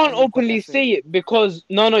You flaws can't and they've got their openly thing. say it because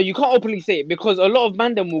no, you can't openly say it because a lot of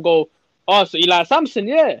man them will go, oh, so you like Samsung,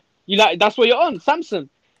 yeah, you like that's what you're on, Samsung,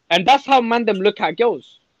 and that's how man them look at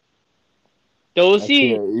girls. They will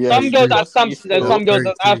see Okay, yeah, some That's girls true. at possibly Samsung and That's some still. girls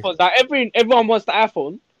very at true. iPhones. Like everyone wants the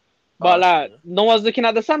iPhone, but like Okay. no one's looking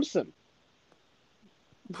at the Samsung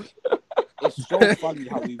It's so funny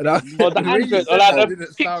how we That, really or the the way you Android or said like that the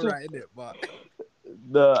didn't sound Pixel. right in it, but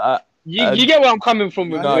No, You get where I'm coming from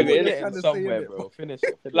I with, no, know with what it, you're you're innit? getting trying to say in somewhere, it. bro. Finish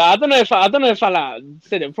it. Like I don't know if I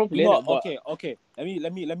said it properly, You know, innit? But okay.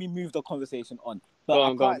 Let me move the conversation on. But go I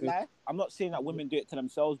on, go on. can't lie. I'm not saying that women do it to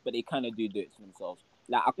themselves, but they kind of do it to themselves.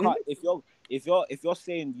 Like I Mhm. can't. If you're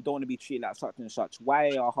saying you don't want to be treated like such and such,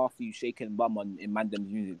 why are half of you shaking bum on in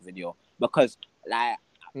Mandem's music video? Because like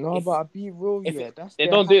No, if but I'll be real, if yeah. it, That's They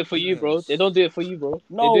their don't do it for you, bro. They happiness. don't do it for you, bro. They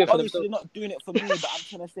do no, it for obviously themselves. they're not doing it for me, but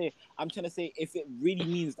I'm trying to say if it really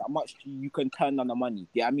means that much to you, you can turn down the money.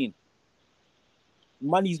 Yeah, I mean,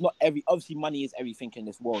 money's not obviously money is everything in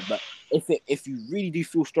this world, but if you really do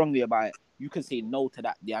feel strongly about it, you can say no to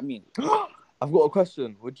that. Yeah, I mean, I've got a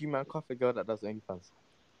question. Would you man cuff a girl that does OnlyFans?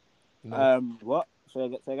 No. what? Say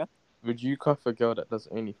again. Would you cuff a girl that does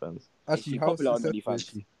OnlyFans? Actually, she how popular on successful is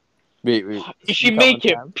OnlyFans? she? Wait. Is she Speak out one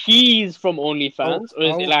making time, peas from How OnlyFans or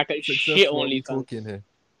is it how like a shit successful are we OnlyFans? talking here?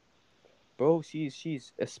 bro.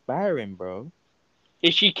 She's aspiring, bro.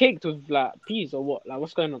 Is she caked with like peas or what? Like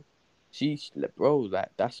what's going on? Bro, like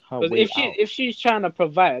that's her Because way out. if she's trying to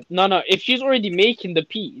provide, no, if she's already making the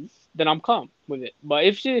peas, then I'm calm with it. But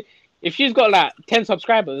If she's got like 10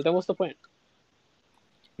 subscribers, then what's the point?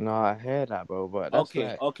 No, I hear that, bro. But that's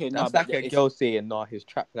Okay, okay, no, that's but like a it's girl saying, "No, his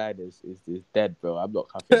trap line is dead, bro. I'm not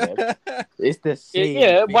cuffing him." It's the same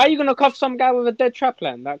Yeah, why are thing, you gonna cuff some guy with a dead trap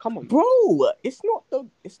line? Like, come on, man. bro. It's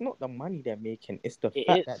not the money they're making. It's the fact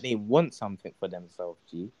It that is. they want something for themselves.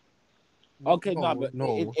 G. okay, no, but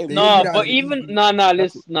no. it They give No, you that but as an even easy. no, That's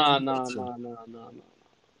listen, what no, easy no, option. no, no, no, no.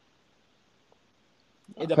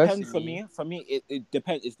 it depends for Personally, me. For me, it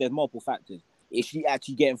depends. There's multiple factors. Is she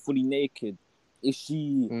actually getting fully naked? Is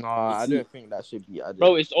she? no, Is I she? don't think that should be added,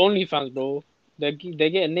 Bro, it's OnlyFans, bro. They're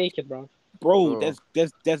getting naked, bro. Bro, bro.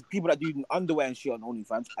 there's people that do underwear and shit on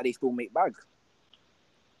OnlyFans, and they still make bags.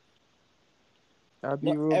 I'll be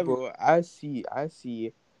Not real, every. bro. I see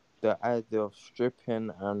the idea of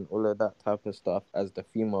stripping and all of that type of stuff as the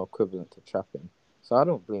female equivalent to trapping. So I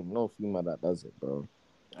don't blame no female that does it, bro.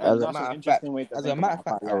 As a That's an matter of fact, interesting way to as a think matter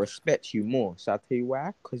about of it. fact, I respect you more. So I'll tell you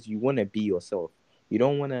why. Because you wanna be yourself. You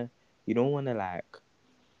don't wanna like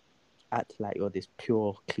act like you're this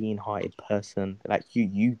pure, clean-hearted person. Like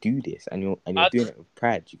you do this and you're I, doing it with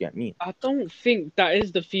pride. You get me? I don't think that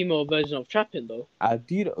is the female version of trapping, though. I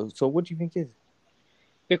do that. So what do you think is?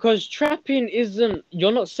 Because trapping isn't,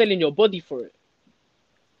 you're not selling your body for it.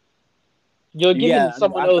 You're giving Yeah,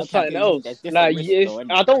 someone else okay, I something get what you mean. There's else. different Like, risks, though,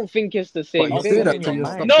 isn't I it? don't think it's the But same you're You say thing. selling that your till you're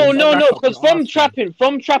mind, stuck. No, You though. no, crack no. up Because your ass, man.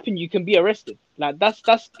 from trapping, you can be arrested. Like,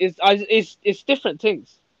 it's different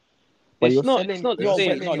things. But It's not the you're No, same.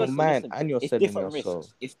 wait, selling no, It's your not. listen, mind listen. and you're It's selling different your soul.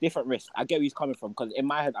 risks. It's different risks. I get where he's coming from because in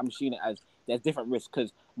my head, I'm seeing it as there's different risks.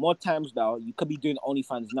 Because more times now, you could be doing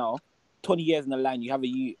OnlyFans now, 20 years in the line, you have a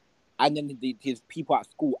you, and then his people at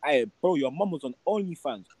school, hey, bro, your mum was on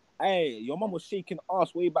OnlyFans. Hey, your mum was shaking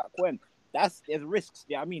ass way back when. There's risks.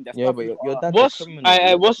 Yeah, I mean, there's Yeah, stuff but you your got. dad's a criminal.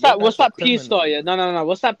 Your What's dad's a that P star? criminal. Yeah, no.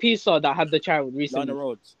 What's that P star that had the child Lana recently?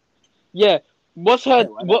 Rhodes. Yeah. What's her? Hey,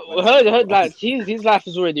 why What that make you her? laugh? Like, his life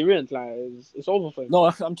is already ruined. Like, it's over for him. No,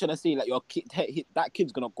 I'm trying to say like your kid, that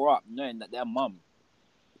kid's gonna grow up knowing that their mum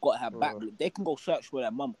got her back. Bro. They can go search for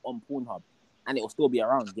their mum on Pornhub, and it will still be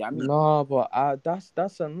around. Yeah, I mean, No, but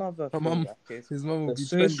that's another Her thing. mum, Like, it's his mum will the be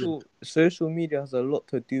trending. social media has a lot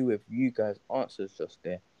to do with you guys' answers just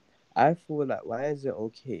there. I feel like why is it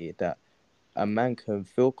okay that a man can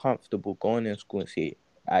feel comfortable going in school and say,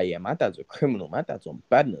 "Ah, yeah, my dad's a criminal. My dad's on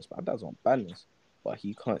badness. My dad's on badness," but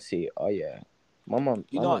he can't say, "Oh yeah, you my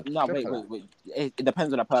know what? mom's No, stripper." wait. It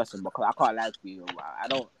depends on the person because I can't lie to you.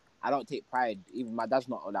 I don't take pride. Even my dad's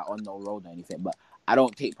not like on no road or anything, but I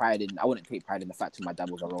don't take pride in. I wouldn't take pride in the fact that my dad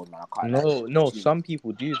was a road man. I can't lie to No. you. Some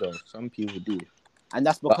people do though. Some people do, And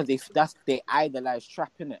that's but because they idolize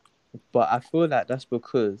trapping it. I feel like that's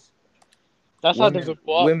because That's how they've women been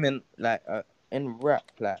brought up. women like in rap,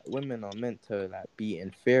 like women are meant to like be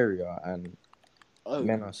inferior and Oh,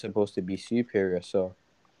 men are supposed to be superior. So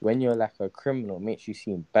when you're like a criminal, it makes you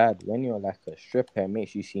seem bad. When you're like a stripper, it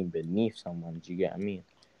makes you seem beneath someone. Do you get what I mean?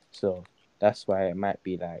 So that's why it might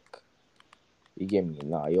be like, you get me?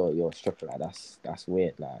 Nah, you're a stripper. Like that's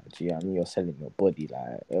weird. Like, do you get what I mean? You're selling your body.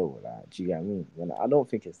 Like, oh, like, do you get what I mean? I don't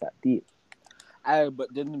think it's that deep.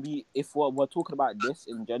 but then if we're talking about this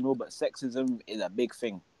in general, but sexism is a big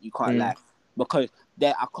thing. You can't lie because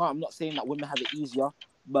I'm not saying that women have it easier,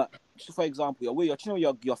 but just for example,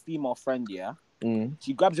 your female friend, yeah,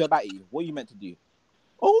 she grabs your batty. What are you meant to do?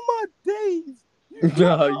 Oh my days!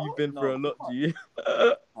 Nah, you've been through No, a lot, G.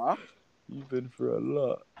 huh? You've been through a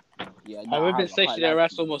lot. Yeah, no, Like, we've I been have. I can't sexually lie to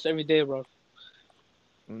harassed you. almost every day, bro.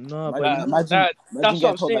 No, but Like, Imagine that's what getting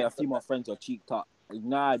I'm told by saying. your female friends you're cheeked up.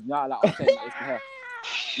 Nah, like I'm saying that it's the hair.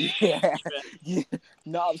 Yeah, yeah.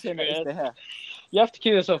 No, I'm saying that it's the hair. You have to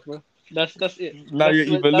kill yourself, bro. That's it. now you're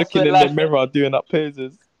even That's looking where in the life mirror doing up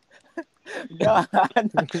poses. No,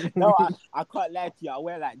 no, I can't lie to you. I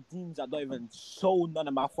wear like jeans that don't even show none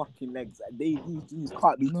of my fucking legs. These jeans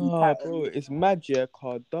can't be too No, tight on bro, me. it's magic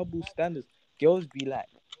called double standards. Girls be like,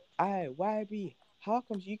 "Aye, why be? How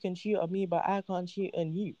comes you can cheat on me but I can't cheat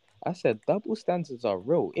on you?" I said double standards are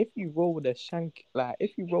real. If you roll with a shank,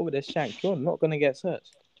 you're not gonna get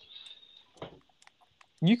searched.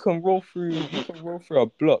 You can roll through a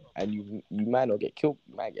block and you might not get killed.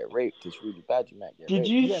 You might get raped. It's really bad. You might get Did raped.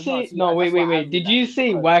 you Yeah, no, say see, no? that's why I Wait. really Did like you it say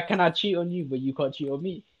because why can I cheat on you but you can't cheat on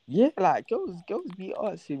me? Yeah, like girls be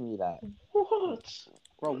asking me like, What?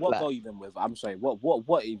 bro, what like, girl you been with? I'm sorry, what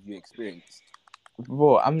have you experienced?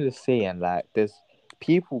 bro, I'm just saying, like,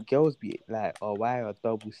 girls be like, "Oh, why are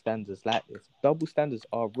double standards like this?" Double standards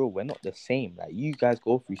are real. We're not the same. Like, you guys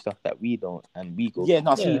go through stuff that we don't, and we go Yeah, through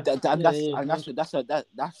no, stuff. see, Yeah.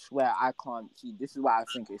 that's where I can't see. This is why I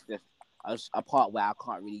think it's just a part where I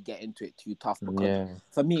can't really get into it too tough because Yeah.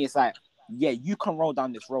 for me it's like yeah, you can roll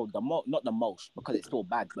down this road. Not the most because it's still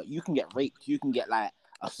bad, but you can get raped. You can get like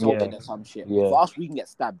assaulted Yeah. or some shit. Yeah. For us, we can get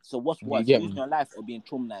stabbed. So what's You worse, get losing me? your life or being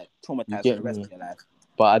You traumatized for get the rest me? of your life?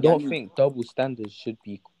 But I Yeah, I don't mean, think double standards should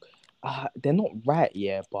be. They're not right,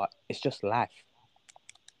 yeah, but it's just life.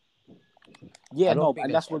 yeah, I don't no, think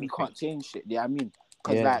and there's that's where we anything. can't change shit. Yeah, I mean,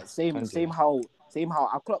 because Yeah, like same 100. same how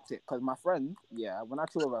I clocked it. Because my friend, yeah, when I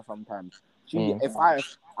chill with her sometimes, she Mm. if I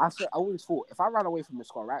said I always thought if I ran away from the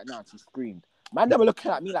score right now and she screamed, man, never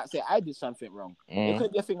looking at me like say I did something wrong. It Mm.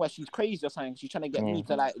 could be a thing where she's crazy or something. She's trying to get me Mm.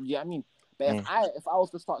 to like, yeah, I mean. But Mm. if I was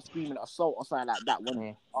to start screaming assault or something like that when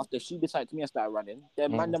Mm. after she decided to me and started running,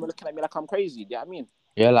 then man Mm. never looking at me like I'm crazy. Yeah, I mean,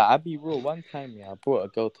 Yeah, like I be real. One time, yeah, I brought a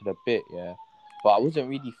girl to the bit, yeah, but I wasn't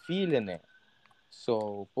really feeling it.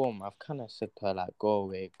 So, boom, I've kind of said to her, like, go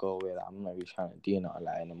away. Like, I'm not really trying to do nothing,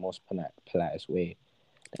 like, in the most politest way.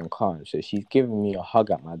 Then can't. So she's giving me a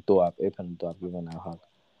hug at my door. I've opened the door, I've given her a hug.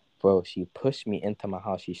 Bro, she pushed me into my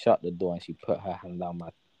house. She shut the door and she put her hand down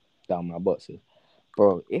my boxes.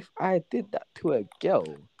 Bro, if I did that to a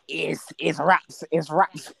girl, it's raps, it's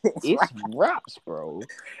raps, it's it's raps. raps, bro.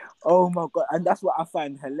 Oh my god, and that's what I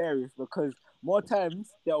find hilarious because more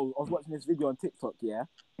times, I was watching this video on TikTok. Yeah,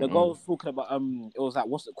 the girl was talking about it was like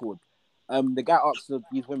what's it called? The guy asked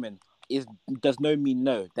these women, does no mean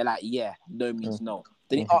no? They're like, yeah, no means no.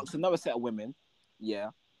 Then he asks another set of women, yeah,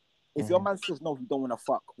 if your man says no, you don't want to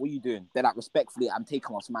fuck, what are you doing? They're like, respectfully, I'm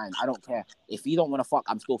taking what's mine. I don't care. If you don't want to fuck,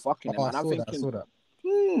 I'm still fucking him. Oh, I And I'm saw that. I thinking, saw that.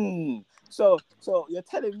 so you're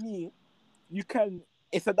telling me you can.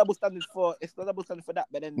 It's a double standard for that,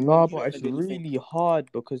 but then when No, you but don't want to it's do anything, really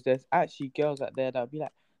hard because there's actually girls out there that'll be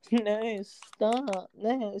like, no,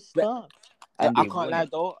 but stop. And I they can't want lie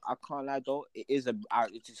it. though. It's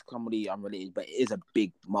just comedy unrelated, but it is a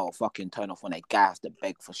big motherfucking turn off when a guy has to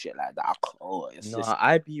beg for shit like that. It's No, just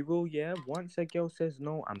I be real, yeah. Once a girl says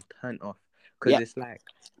no, I'm turned off. Because yeah, it's like,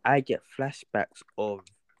 I get flashbacks of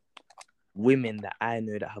women that I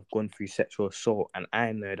know that have gone through sexual assault, and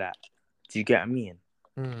I know that. Do you get what I mean?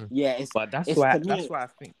 yeah. But that's It's why to me. I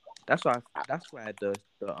think that's why the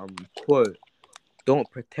quote, don't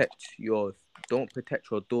protect your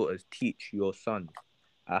daughters, teach your sons.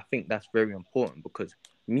 I think that's very important because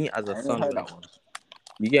me as a I ain't son, heard where that one.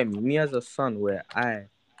 you get me, me as a son, where I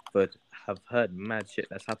have heard mad shit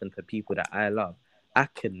that's happened to people that I love, I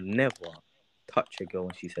could never touch a girl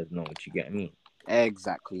when she says no. Do you get me?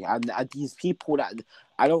 Exactly, and these people that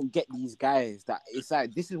I don't get these guys that it's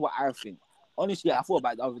like this is what I think. Honestly, I thought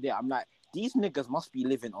about it the other day. I'm like, these niggas must be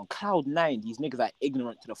living on cloud nine. These niggas are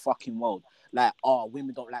ignorant to the fucking world. Like, oh,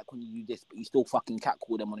 women don't like when you do this, but you still fucking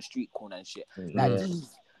catcall them on the street corner and shit. Like Yeah. these,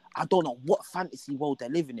 I don't know what fantasy world they're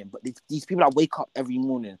living in, but these people that wake up every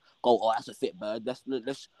morning, go, oh, that's a fit bird. Let's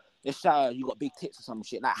you got big tits or some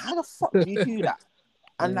shit. Like, how the fuck do you do that?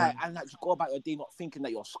 And you go about your day not thinking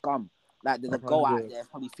that you're scum. Like there's a girl out 100, there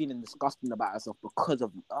probably feeling disgusting about herself because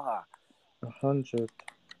of 100.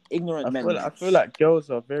 ignorant men, I man. feel like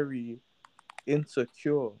girls are very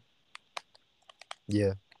insecure,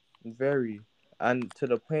 Yeah. very, and to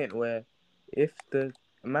the point where if the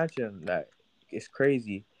imagine like it's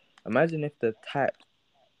crazy. Imagine if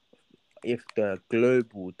the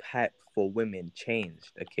global type for women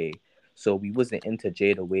changed. Okay, so we wasn't into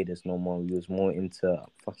Jada Waders no more. We was more into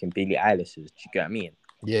fucking Billie Eilish's. Do you get what I mean?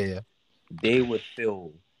 Yeah. Yeah. They would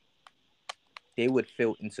feel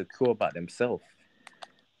insecure about themselves,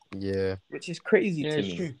 Yeah. which is crazy Yeah, to it's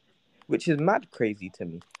me. true. Which is mad crazy to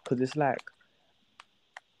me because it's like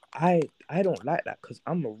I don't like that because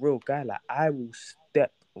I'm a real guy. Like I will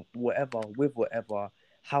step whatever with whatever,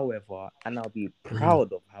 however, and I'll be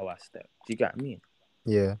proud of how I step. Do you get what I mean?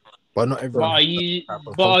 Yeah. But not But everyone are has that you? type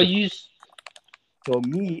of But are confidence. you? So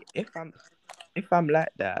me, if I'm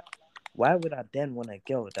like that, why would I then want a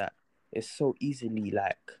girl that is so easily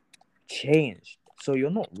like changed? So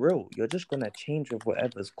you're not real. You're just gonna change with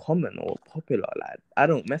whatever's common or popular. Like I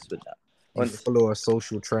don't mess with that. You Honestly, follow a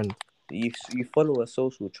social trend. you follow a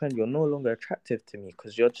social trend. You're no longer attractive to me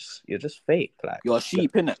because you're just fake. Like You're a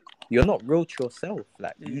sheep, innit? you're not real to yourself.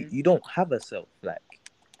 Like Mhm. you don't have a self. Like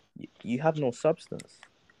you have no substance.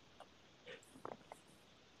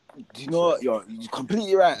 Do you know what? You're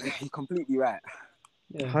completely right. You're completely right.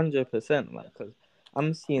 100%, like, because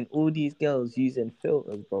I'm seeing all these girls using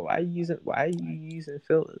filters, bro. Why are you using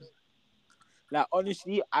filters? Like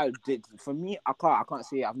honestly, I did. For me, I can't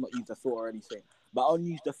say I've not used a filter or anything, but I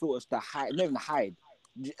only use the filters to hide, not even hide.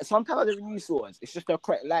 Sometimes I don't even use filters. It's just the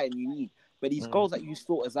correct lighting you need. But these girls that use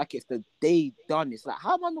filters, like it's the day done. It's like,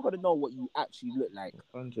 how am I not gonna know what you actually look like?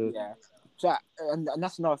 100. Yeah. So and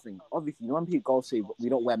that's another thing. Obviously, when people say we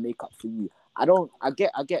don't wear makeup for you, I don't. I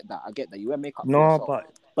get that. You wear makeup for No, yourself.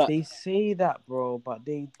 But They say that, bro, but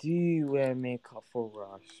they do wear makeup for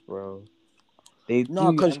us, bro. They do,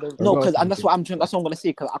 no, because and they, A lot of and that's people. what I'm trying. That's what I'm gonna say.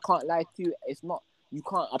 Because I can't lie to you. It's not. You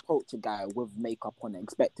can't approach a guy with makeup on and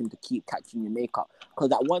expect him to keep catching your makeup. Because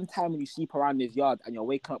at one time when you sleep around his yard and you're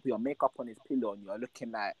waking up with your makeup on his pillow and you're looking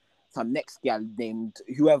like some next girl named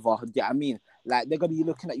whoever. Yeah, I mean, like they're gonna be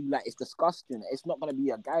looking at you like it's disgusting. It's not gonna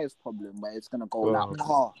be a guy's problem where it's gonna go like, bro.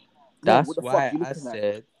 oh, yeah, what That's the fuck why you I looking at?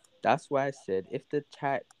 said. That's why I said if the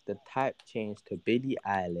type changed to Billie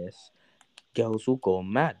Eilish, girls will go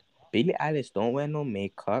mad. Billie Eilish don't wear no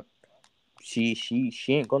makeup. She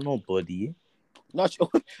ain't got no body. Not,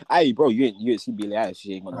 hey, bro, you ain't see Billie Eilish.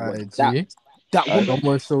 She ain't gonna watch that. Gee, That woman,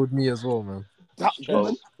 someone showed me as well, man. that Bro,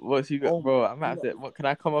 woman. what's you got, Oh, bro? I'm you at know, it. What can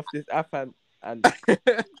I come off this app and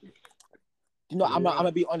I'm yeah.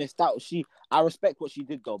 gonna be honest. I respect what she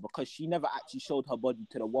did though, because she never actually showed her body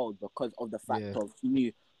to the world because of the fact Yeah. of she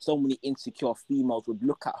knew so many insecure females would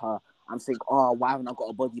look at her and think, oh, why haven't I got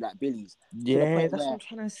a body like Billy's? To the Yeah, point that's what where, I'm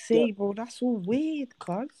trying to say, bro. That's all weird,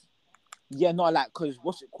 cuz. yeah, no, like, cause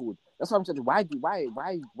what's it called? That's what I'm saying. Why do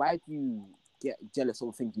you get jealous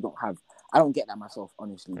of things you don't have? I don't get that myself,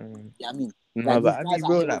 honestly. Yeah, I mean, No, like but these I guys be out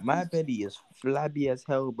real. here Like with my these. belly is flabby as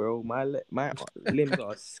hell, bro. My limbs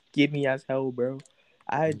are skinny as hell, bro.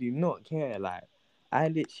 I do not care. Like I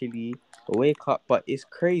literally wake up, but it's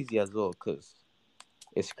crazy as well, cause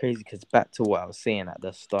it's crazy. Cause back to what I was saying at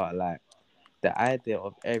the start, like the idea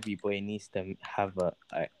of everybody needs to have a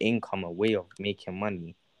income, a way of making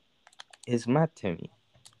money, is mad to me.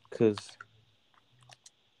 Cause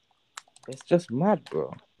it's just mad,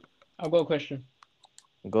 bro. I've got a question.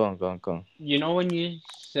 Go on, go on, go on. You know when you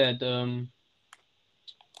said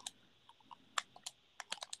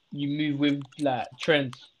you move with like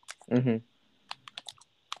trends. Mhm.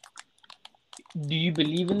 Do you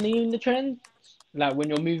believe in the trends? Like when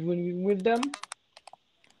you're moving with them?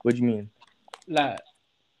 What do you mean? Like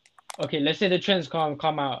okay, let's say the trends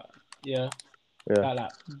come out, yeah. Yeah,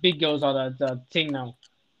 Like big girls are the thing now.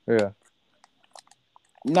 yeah.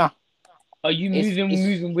 Nah, Are you it's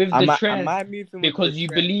moving with the Am trend I moving with the because you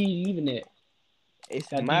trend? believe in it?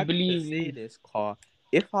 It's Like do you mad to say believe this, car.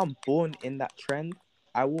 If I'm born in that trend,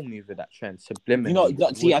 I will move with that trend you know, subliminally.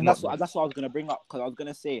 It see, would and not move. that's what I was gonna bring up, because I was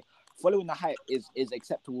gonna say following the hype is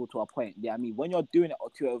acceptable to a point. Yeah, I mean, when you're doing it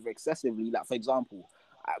too over excessively, like for example,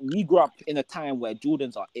 we grew up in a time where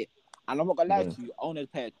Jordans are it, and I'm not gonna lie Yeah.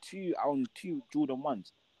 to you, I own two Jordan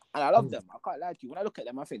ones, and I love them. I can't lie to you. When I look at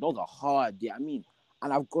them, I think those are hard. Yeah, I mean,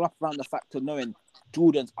 and I've grown up around the fact of knowing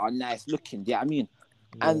Jordans are nice looking. Yeah, I mean.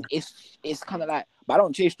 Yeah. And it's kind of like, but I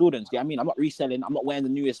don't chase Jordans. Yeah, I mean, I'm not reselling. I'm not wearing the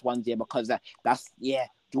newest ones. Yeah, because that's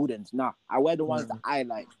Jordans. Nah, I wear the ones that I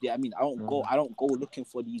like. Yeah, I mean, I don't go looking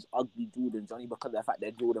for these ugly Jordans only because of the fact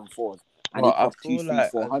they're Jordan 4s and they Well, I cost two, feel three,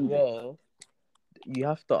 like four as hundred. well, you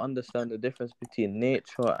have to understand the difference between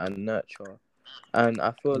nature and nurture. And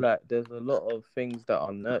I feel like there's a lot of things that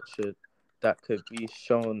are nurtured that could be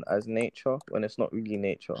shown as nature when it's not really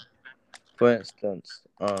nature. For instance,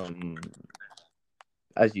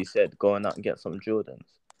 as you said, going out and get some Jordans.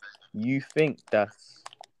 You think that's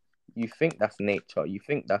you think that's nature. You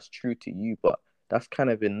think that's true to you, but that's kind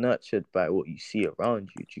of been nurtured by what you see around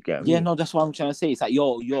you. Do you get Yeah, me? no, that's what I'm trying to say. It's like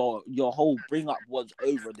your whole bring up was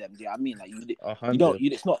over them. Yeah, I mean, like A you don't hundred.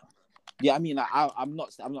 you it's not. Yeah, I mean, like, I'm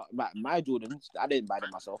not like my Jordans. I didn't buy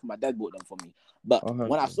them myself. My dad bought them for me. But A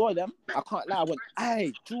when I hundred. saw them, I can't lie. I went,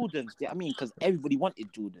 "Hey, Jordans!" Yeah, I mean, because everybody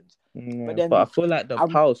wanted Jordans. But Yeah, but I then feel like the I'm,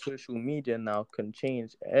 power of social media now can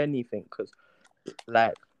change anything. Cause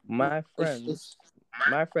like my it's friends,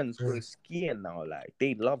 my friends go skiing now. Like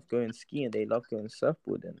they love going skiing. They love going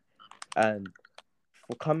surfboarding. And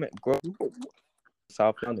for coming,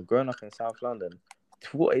 South London, growing up in South London,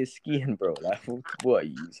 what is skiing, bro? Like, what are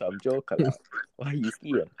you, some joker? Like, why are you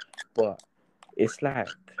skiing? But it's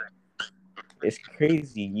like, it's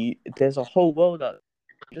crazy. There's a whole world out.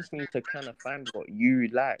 You just need to kind of find what you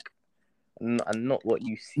like, and not what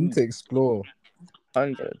you Need see. to explore.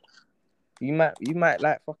 100. You might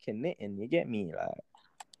like fucking knitting. You get me? Like,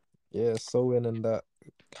 Yeah, sewing and that,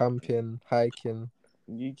 camping, hiking,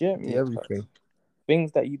 you get the me? everything.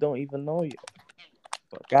 Things that you don't even know yet.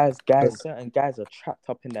 But certain guys are trapped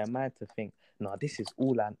up in their mind to think, no, this is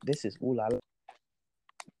all I like.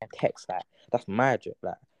 Text like that's my job.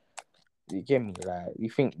 Like, you get me? Like, you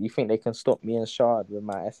think they can stop me and Shard with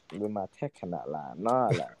my tech and that? Like, nah,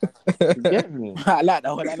 like, you get me? I like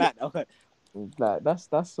that one. I like that one. Like, that's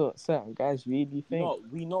what certain guys really think. No,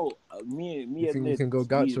 we know. Me You and think we Nidz, can go we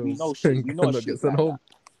gauchos know shit. We know a and not get sheep sent like that.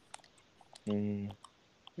 home?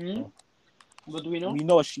 Mm. What do we know? We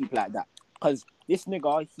know a sheep like that. Cause this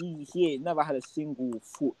nigga, he ain't never had a single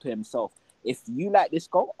thought to himself. If you like this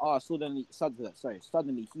girl, suddenly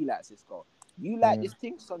he likes this girl. You like this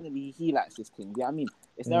thing, suddenly he likes this thing. Yeah, I mean,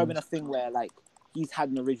 it's never been a thing where like he's had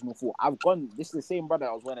an original thought. This is the same brother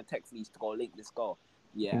I was wearing a text fleece to go link this girl.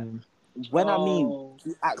 Yeah. When I mean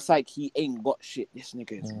he acts like he ain't got shit, this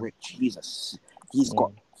nigga is rich. He's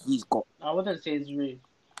got. I wouldn't say he's rich.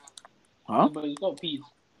 Huh? But he's got peas.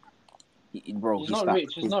 Bro, he's not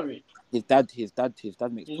rich. He's not rich. His dad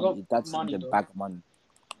makes He's 20. got His dad sends money him a though. bag of money.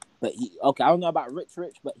 But I don't know about rich,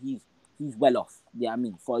 but he's well off. Yeah, I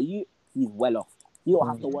mean, for you, he's well off. He don't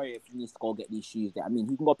have to worry if he needs to go get these shoes. Yeah, I mean,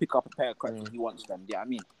 he can go pick up a pair of crutches if he wants them. Yeah, I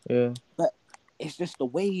mean, but it's just the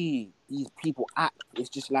way these people act. It's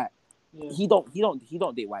just like he don't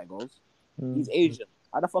date white girls. He's Asian.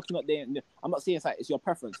 How the fuck you not dating? I'm not saying it's like it's your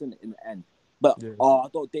preference in the end. But I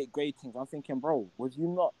don't date grey things. I'm thinking, bro, was you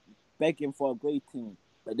not begging for a grey thing?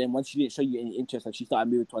 But then once she didn't show you any interest and she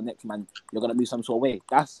started moving to her next man, you're gonna move some sort of way.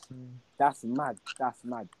 That's mad. That's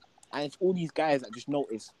mad. And it's all these guys that just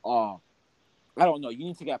notice, I don't know, you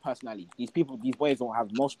need to get a personality. Most of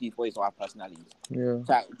these boys don't have personalities. Yeah.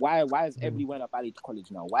 So like, why is everybody wearing a ballet to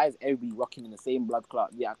college now? Why is everybody rocking in the same blood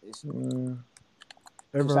clot? Yeah, it's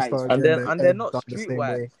Everyone started and getting they're not done the same way.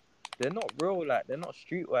 streetwise. They're not real, like they're not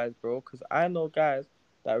streetwise, bro. Because I know guys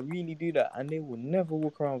that really do that, and they will never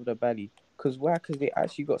walk around with a baddie. Because why? Because they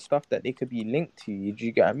actually got stuff that they could be linked to. Do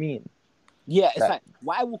you get what I mean? Yeah, it's like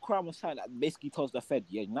why walk around with something that basically tells the Fed,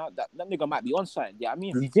 now that nigga might be on something. Yeah, I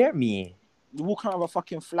mean, you get me? You walk around with a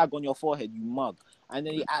fucking flag on your forehead, you mug, and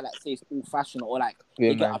then you act like say it's all fashion or like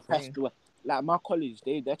they get oppressed. Like my college,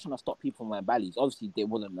 they're trying to stop people from wearing ballies. Obviously, they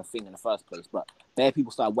wasn't a thing in the first place, but there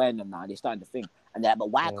people start wearing them now. They're starting to think, and they're like, but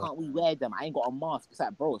why can't we wear them? I ain't got a mask. It's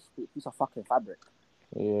like, bro, it's a piece of fucking fabric.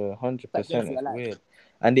 Yeah, 100%. It's weird,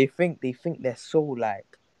 and they think they're so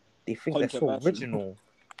like, they think they're so original.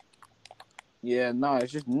 Yeah, no,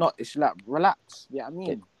 it's just not. It's like relax. Yeah, I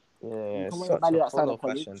mean, it's such a follow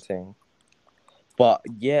fashion thing. But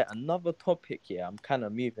yeah, another topic. Yeah, I'm kind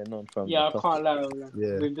of moving on from. Yeah, the I can't lie.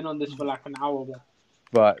 We've been on this for like an hour.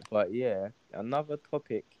 But yeah, another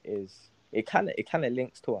topic is it kind of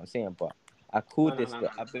links to what I'm saying. But I call this.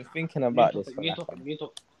 I've been thinking about this for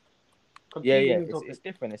It's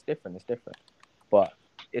different. But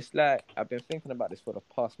it's like I've been thinking about this for the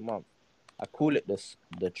past month. I call it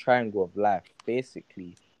the triangle of life.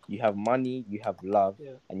 Basically, you have money, you have love,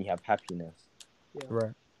 and you have happiness. Yeah.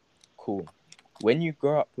 Right. Cool. When you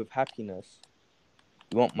grow up with happiness,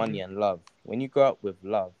 you want money and love. When you grow up with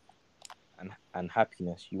love and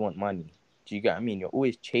happiness, you want money. Do you get what I mean? You're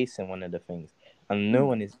always chasing one of the things. And no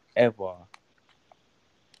one is ever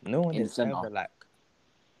like,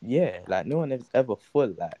 like no one is ever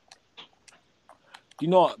full, like. Do you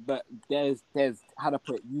know what? But there's how to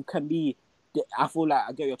put it, you can be, I feel like,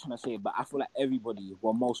 I get what you're trying to say, but I feel like everybody,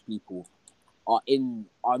 well, most people are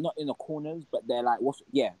not in the corners, but they're like,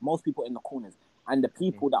 most people in the corners. And the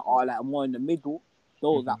people that are like more in the middle,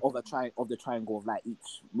 those that of the triangle of like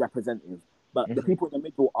each representative. But the people in the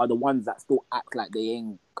middle are the ones that still act like they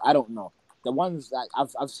ain't. I don't know. The ones like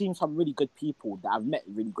I've seen some really good people that I've met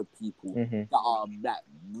really good people that are like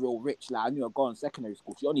real rich. Like I knew a girl in secondary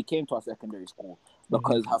school. She only came to our secondary school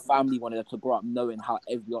because her family wanted her to grow up knowing how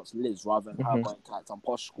everybody else lives rather than her going to like some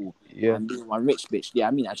posh school and being one rich bitch. Yeah,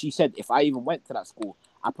 I mean, and she said if I even went to that school,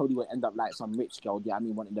 I probably would end up like some rich girl. Yeah, I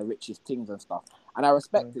mean, wanting the richest things and stuff. And I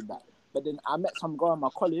respected that. But then I met some girl in my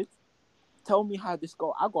college. Tell me how this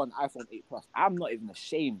girl. I got an iPhone 8 Plus. I'm not even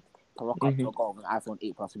ashamed to rock up to a girl with an iPhone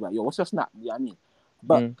 8 Plus. Be like, yo, what's your snap? Yeah, I mean,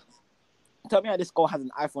 but tell me how this girl has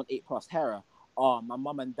an iPhone 8 Plus. Hera, my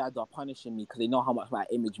mum and dad are punishing me because they know how much my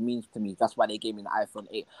image means to me. That's why they gave me an iPhone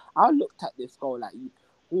 8. I looked at this girl like,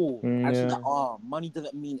 and she's like, money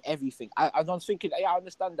doesn't mean everything. I was thinking, I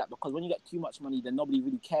understand that because when you get too much money, then nobody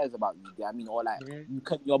really cares about you. Yeah, I mean, or like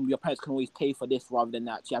your parents can always pay for this rather than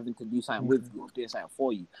actually having to do something with you or doing something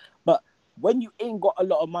for you. But when you ain't got a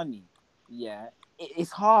lot of money,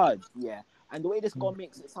 it's hard, And the way this girl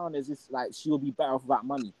makes it sound as if like she'll be better off without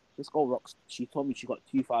money. This girl rocks. She told me she got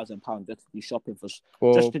 £2,000 just to do shopping for.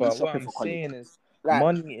 Just to do shopping what I'm for college. saying is,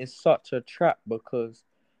 money is such a trap because,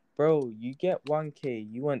 bro, you get 1K,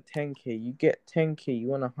 you want 10K, you get 10K, you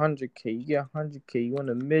want 100K, you get 100K, you want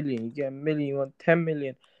 1 million, you get 1 million, you want 10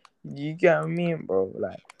 million. You get what I mean, bro?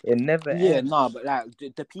 Like it never ends. Yeah, no, but like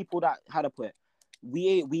the people that how to put it,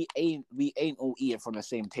 we ain't all eating from the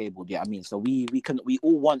same table. Yeah, I mean, so we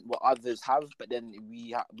all want what others have, but then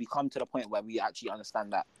we come to the point where we actually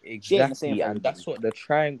understand that exactly, and that's what the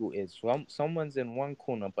triangle is. Someone's in one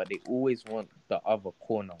corner, but they always want the other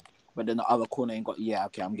corner. but then the other corner ain't got. Yeah,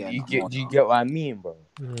 okay, I'm getting You that get, more do you now. get what I mean, bro?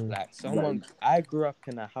 Mm. Like I grew up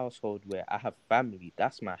in a household where I have family.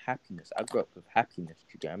 That's my happiness. I grew up with happiness. Do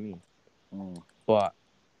you get what I mean? Mm. But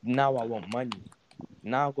now I want money.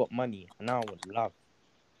 Now I got money. And now I want love.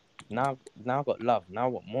 Now I got love. Now I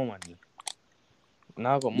want more money.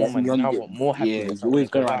 Now I got more Then money. you only Now I get. want more Yeah, happiness. I you want to always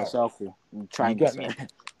go go around the out. circle, You triangle. get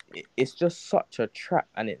me? It's just such a trap,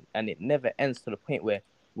 and it never ends to the point where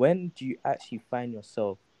when do you actually find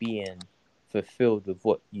yourself being fulfilled with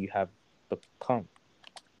what you have become?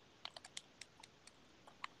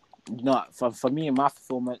 No, for me, my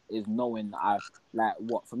fulfillment is knowing I like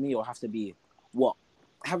what for me it'll have to be what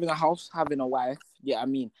having a house, having a wife. Yeah, I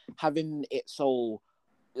mean having it so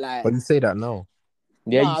like But you say that now.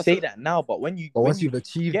 Yeah, you no, say that now, but when But once you you've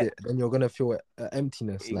achieved get it, then you're gonna feel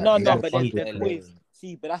emptiness. Like no, you're no, gonna but exactly, wonder. there's LA. always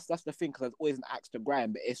see, but that's the thing because there's always an axe to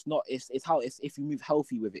grind, but it's not. It's how it's if you move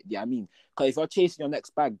healthy with it. Yeah, I mean, because if you're chasing your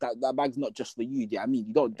next bag, that bag's not just for you. Yeah, I mean,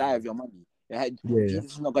 you don't die of your money. Yeah, Yeah.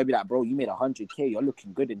 Jesus is not gonna be like, bro, you made 100K, you're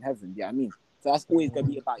looking good in heaven. Yeah, I mean, so that's always gonna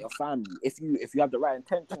be about your family. If you have the right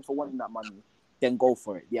intentions for wanting that money, then go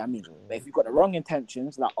for it. Yeah, I mean, but if you've got the wrong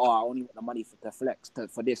intentions, like, oh, I only want the money to flex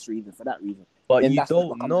for this reason, for that reason, But then you that's what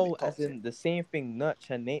don't becomes a know, bit as toxic. in the same thing,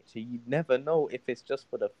 nurture nature. You never know if it's just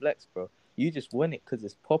for the flex, bro. You just win it because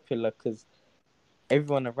it's popular, because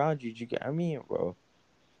everyone around you. Do you get what I mean, bro?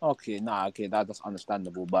 Okay, okay, that's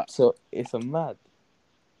understandable, but So it's a mad.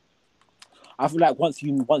 I feel like once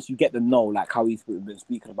you get the know, like how we've been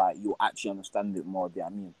speaking about it, you'll actually understand it more. Yeah, I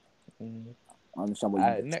mean, Mm. I understand what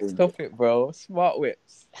you've been Next saying. topic, bro. Smart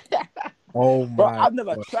whips. Oh Bro, my! I've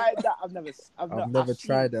never God. tried that. I've I've never seen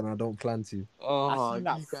tried and I don't plan to. Oh,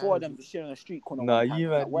 like you 4 of guys. them shit on the street corner No, one time.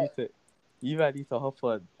 It's like, what? you man need to hop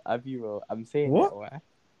on. Bro. I'm saying What? that, right?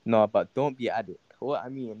 No, but don't be addict. What I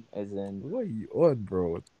mean is, in What are you on,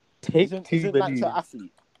 bro? take two Isn't Lance an balloons,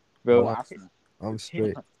 athlete? bro. Nah, What athlete? I'm Take,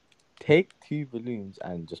 straight. take two balloons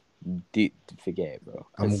and just forget it, bro.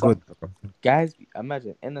 I'm Because good, some bro. guys,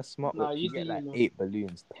 imagine in a smart Nah, whip, you you do get you, like man. 8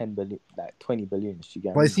 balloons, 10 balloons, like 20 balloons. You get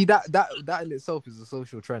But what I you mean? see that in itself is a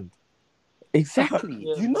social trend, Exactly.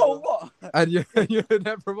 Yeah, You for know sure. what? and you're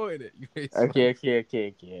not promoting it. You waste man. Okay.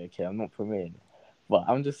 I'm not promoting it, but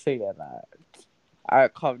I'm just saying that. Like,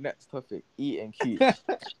 alright, come next topic. Eating cooch.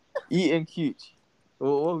 Eating cooch.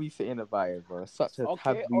 What are we saying about it, bro? Such a Okay.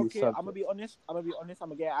 taboo I'm subject. gonna be honest. I'm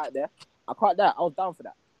gonna get it out there. I can't that. I was down for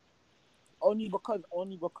that. Only because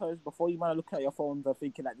before you man are looking at your phones and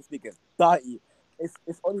thinking that this nigga's dirty.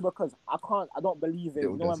 It's only because I don't believe in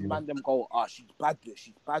Little does when he know. man them go, she's bad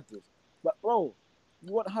bitch. But bro,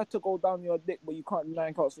 you want her to go down your dick, but you can't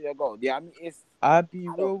line out for your goal. Yeah, I mean I'll be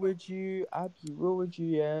I don't real with you.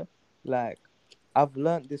 Yeah. Like, I've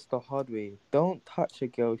learned this the hard way. Don't touch a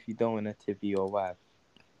girl if you don't want her to be your wife.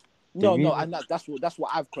 The no, reason and that's what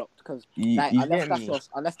I've clocked because like you get me.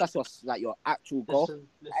 unless that's your like your actual goal,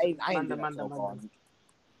 Listen, I ain't man, doing that to a girl.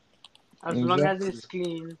 as long as Exactly. it's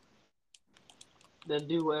clean, then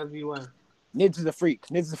do whatever you want. Nidz is a freak.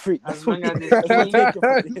 As That's long what as it's that's what clean, taking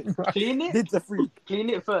from Nidz. clean it, Nidz a freak. clean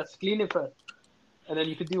it first, and then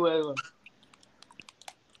you can do whatever.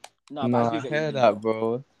 No, but No, I do I get you hear mean that, though.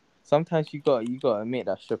 bro. Sometimes you gotta make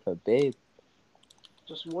that stripper bathe.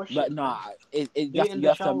 Just wash But it. nah, you Do it in you the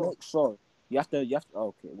have to shower. make sure.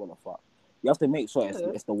 Okay, what the fuck? You have to make sure Yeah.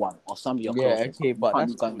 it's the one or somebody you're Yeah, close with. okay, You but can't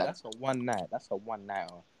that's be going cool. like That's a one night. That's a one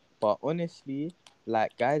nighter. But honestly,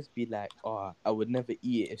 like, guys be like, "Oh, I would never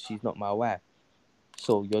eat it if she's not my wife."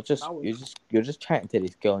 So I would. you're just chatting to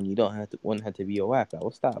this girl and you don't have to want her to be your wife. Like,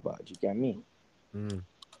 what's that about? Do you get me? Mm.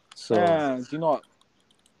 So do you know what?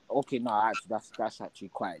 Okay, no, actually that's actually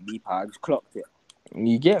quite deep. I just clocked it.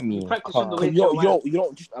 you get You me? practice on the Cause way Because to your wife. you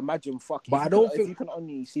don't just imagine fucking. But I don't If think you can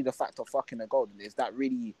only see the fact of fucking a girl, then is that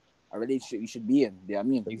really a relationship you should be in? Yeah, I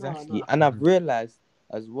mean, exactly, No. and I've realized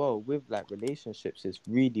as well with like relationships, it's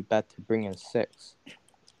really bad to bring in sex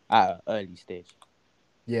at an early stage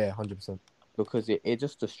yeah, 100%. because it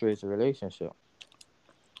just destroys a relationship.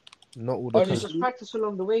 Not all the time. Just honestly, practice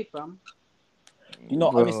along the way, fam.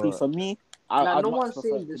 honestly, Bro. for me, Like I'd no much one's prefer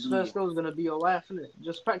saying it to this be. first girl's gonna be your wife, innit?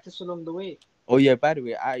 Just practice along the way. Oh yeah, by the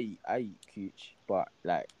way, I eat cooch, but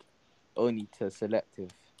like only to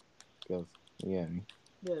selective girls. Yeah,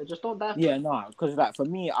 Yeah, just don't die for Yeah, it. no, because like for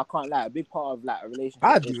me, I can't lie. A big part of like a relationship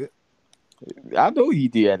I is do it. I know you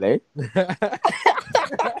do, LA.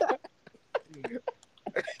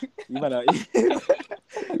 you better. Yeah.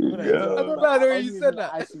 I don't know the way Only you reason said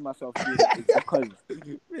that. I see myself doing it is because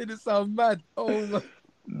Made it sound mad. Oh my!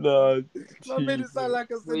 No, I made it sound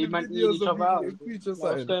like I Well, said you the man eating videos each of other me out. eating cooch or Like,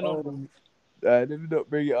 what's something. going on, Oh, bro? let me not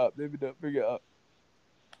bring it up. We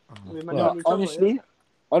man no, eating each other, yeah? honestly,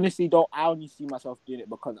 honestly, I only see myself doing it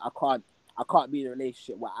because I can't be in a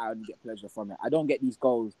relationship where I only get pleasure from it. I don't get these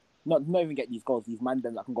goals. Not even get these goals. These man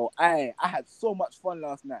that can go, I had so much fun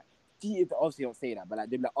last night. Cheated, obviously don't say that, but like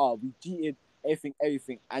they're like, oh, we cheated,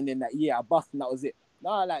 everything, and then like, yeah, I bust and that was it.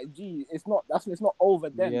 Nah, like, gee, it's not over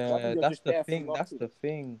then. So I think Yeah, you're that's just the there for thing. That's nothing. the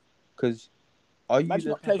thing. Because are you Imagine the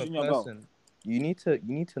not type pleasuring of your girl. person you need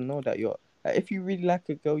to know that you're like, if you really like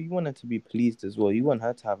a girl, you want her to be pleased as well. You want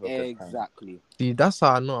her to have a good time. Exactly. See, that's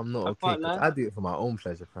how I know I'm not I okay, can't because lie. I do it for my own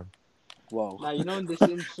pleasure, fam. Whoa. Now you know in this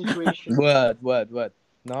situation. Word.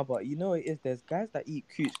 No, but you know it is. There's guys that eat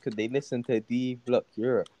cooch because they listen to D Block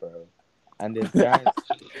Europe, bro. And there's guys,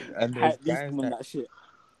 and there's At least guys on that, that shit.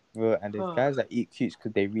 bro, and there's guys that eat cooch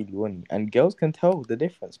because they really want you. And girls can tell the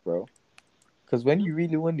difference, bro. Because when you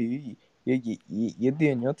really want you, you're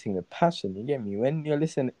doing your thing with passion. You get me? When you're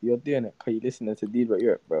doing it because you're listening to D Block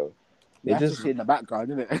Europe, bro. It That's just, just shit in the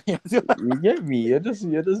background, isn't it? you get me? You're just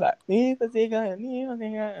like, eating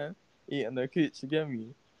the cooch. You get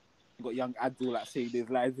me? Got young ads all like saying these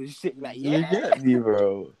lines and shit, like, You yeah, get me,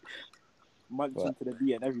 bro. munching to the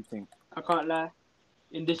D and everything. I can't lie.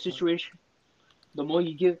 In this situation, the more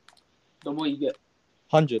you give, the more you get.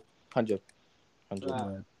 100.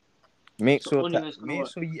 Like, Make it's the sure only way it's gonna work.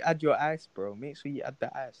 you add your ice, bro. Make sure you add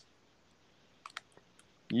the ice.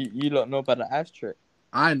 You lot know about the ice trick.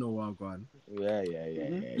 I know what I'm going.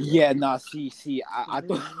 Yeah, nah, see, I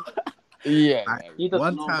don't. He doesn't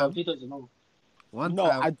One know, time, but he doesn't know. one No,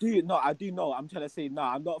 time, I do. No, I do know. I'm trying to say, no,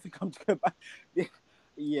 I don't think I'm going back.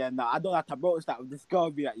 Yeah, no, I don't have to broach that with this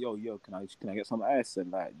girl. Be like, yo, can I get some ice?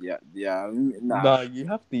 And like, yeah, nah. Nah, you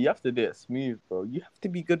have to do it smooth, bro. You have to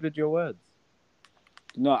be good with your words.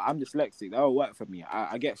 No, I'm dyslexic. That don't work for me.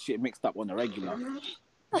 I get shit mixed up on the regular.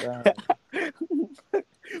 Damn.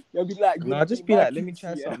 You'll be like, No, just be like, let me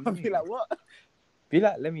try something I'll be new. like, what? Be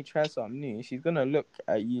like, let me try something new. She's gonna look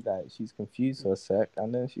at you like she's confused for a sec,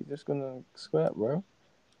 and then she's just gonna squirt, bro.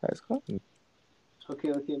 That's cool.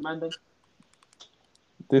 Okay, man. Then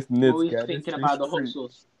This I'm Nidz always guy, thinking this about the hot street.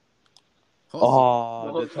 sauce. hot sauce. Oh,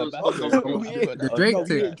 The the hot sauce Tabasco, is bro. on I point. forgot The that. Drake No,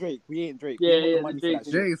 thing. we ain't Drake. Yeah, We want the yeah, money the for Drake that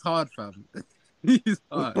thing. shit. Jay is hard, fam. He's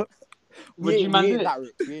hard. Would you man we do ain't it? that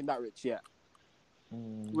rich. We ain't that rich yet.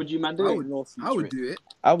 Would you man I do it? would, North I would rich. do it.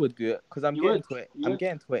 I would do it because I'm You getting would? to it. You I'm would?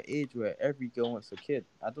 getting to an age where every girl wants a kid.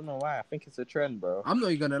 I don't know why. I think it's a trend, bro. I'm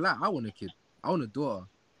not even gonna lie. I want a kid. I want a daughter.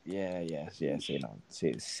 Yeah. Say no.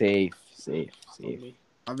 Say safe.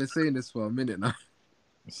 I've been saying this for a minute now.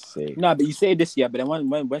 Safe. No, but you say this, yeah, but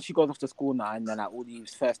then when she goes off to school now and then like all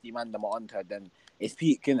these thirsty man them are onto her, then it's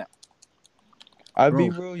peak, innit? I'll Bro, be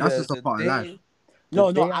real, that's yeah. just a part of life.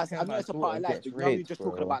 No, The day I hear know my it's a part daughter of life, gets but you know we were raped, just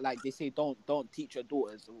bro. talking about like they say don't teach your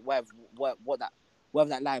daughters whatever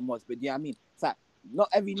that line was, but yeah, I mean it's like not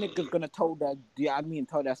every nigga's gonna tell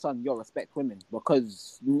their son yo respect women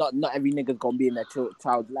because not every nigga's gonna be in their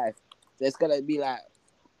child's life, so it's gonna be like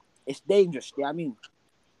it's dangerous, yeah, I mean,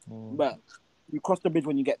 but you cross the bridge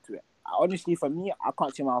when you get to it. Honestly, for me, I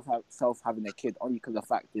can't see myself having a kid only because the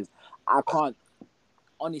fact is I can't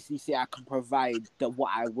honestly say I can provide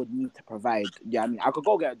what I would need to provide. Yeah, I mean, I could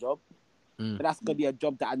go get a job, but that's gonna be a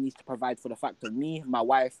job that I need to provide for the fact of me, my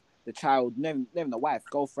wife, the child, never the wife,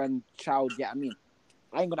 girlfriend, child. Yeah, I mean,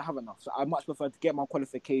 I ain't gonna have enough. So I much prefer to get my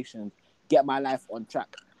qualifications, get my life on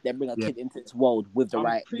track, then bring a kid into this world with the I'm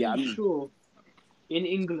right. pretty Yeah, I mean, sure in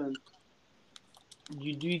England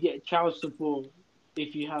you do get child support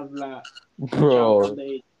if you have like a child Bro,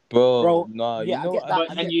 underage. bro, bro. nah. Yeah, You I know get what? that.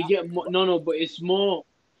 But and you get more, no, but it's more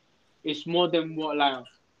than what like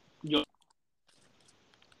your.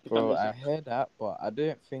 If that Bro, makes I sense. heard that, but I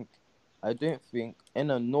don't think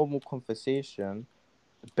in a normal conversation,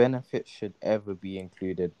 benefits should ever be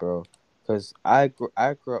included, bro. Because I grew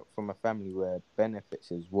up from a family where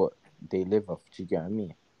benefits is what they live off. Do you get what I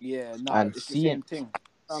mean? Yeah, no, And it's the same thing.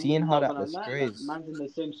 seeing I'm how not that gonna lie, like destroys. man's in the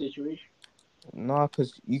same situation. No,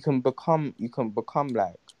 because you can become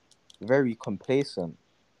like very complacent.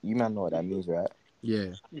 You man know what that means, right?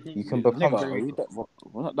 Yeah. You can Yeah. become Nigga, very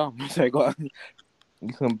we're not done. Sorry, go on.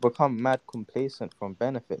 you can become mad complacent from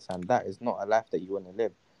benefits, and that is not a life that you want to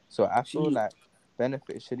live. So I feel Gee, like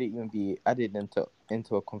benefits shouldn't even be added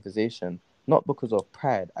into a conversation, not because of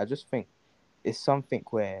pride. I just think it's something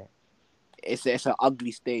where it's an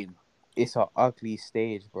ugly stain. it's an ugly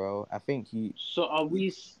stage, bro. I think So are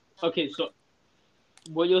we? Okay, so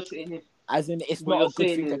what you're saying is As in, it's what not you're a good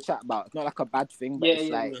saying thing to is chat about. It's not like a bad thing, but yeah, it's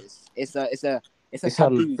yeah, like yeah. it's a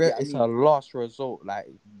taboo. Yeah, I it's mean, a last result, like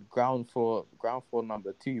ground floor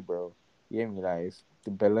number 2, bro. You hear me? Like it's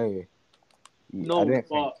the below. I No, don't think.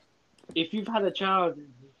 but if you've had a child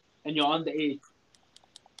and you're underage,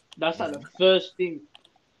 that's like the first thing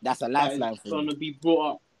that's a that is lifeline for you. gonna be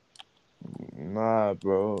brought up. Nah,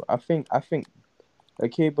 bro. I think.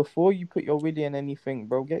 Okay, before you put your willy in anything,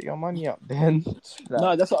 bro, get your money up. Then, No,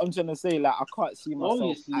 like, that's what I'm trying to say. Like, I can't see myself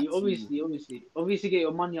Obviously, actually. obviously, get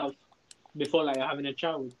your money out before like having a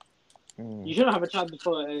child. mm. You shouldn't have a child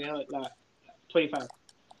before like 25.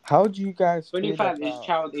 How do you guys feel 25 is about?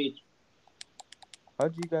 child age. How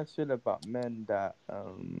do you guys feel about men that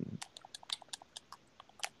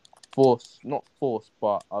force, not force,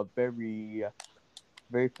 but are very,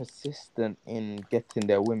 very persistent in getting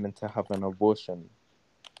their women to have an abortion?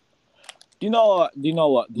 Do you know what? Do you know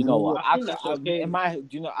what? Do you You know know what? what? I think that's In okay. my, do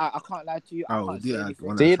you know? I can't lie to you. I Oh, can't say yeah, anything.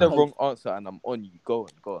 one at a Say the time. wrong answer and I'm on you. Go on,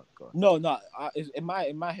 go on, go on. No, no. In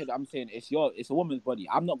my head, I'm saying it's a woman's body.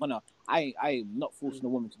 I'm not gonna. I'm not forcing a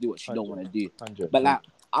woman to do what she don't want to do. 100. But like,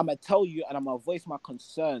 I'm gonna tell you, and I'm gonna voice my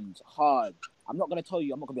concerns hard. I'm not gonna tell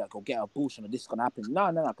you. I'm not gonna be like, go get an abortion or this is gonna happen.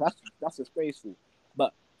 No. That's disgraceful.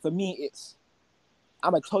 But for me,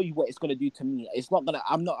 I'm gonna tell you what it's gonna do to me. It's not gonna.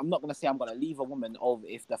 I'm not gonna say I'm gonna leave a woman over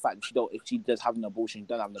if the fact that if she does have an abortion,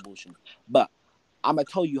 don't have an abortion. But I'm gonna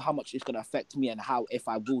tell you how much it's gonna affect me and how if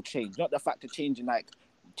I will change. Not the fact of changing like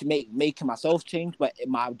to making myself change, but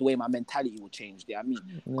the way my mentality will change. Do you know what I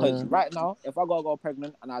mean? Because Yeah. right now, if I gotta go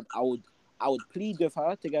pregnant and I would plead with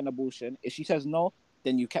her to get an abortion. If she says no,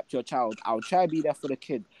 then you kept your child. I'll try to be there for the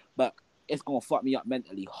kid, but it's gonna fuck me up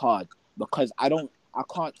mentally hard because I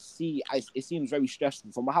can't see. It seems very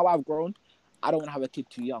stressful. From how I've grown, I don't want to have a kid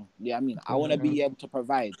too young. Yeah, I mean, I want to be able to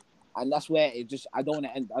provide, and that's where it just. I don't want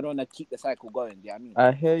to end. I don't want to keep the cycle going. Yeah, I mean,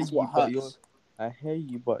 I hear that's you, what but hurts.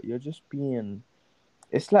 you're just being.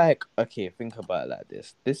 It's like, okay, think about it like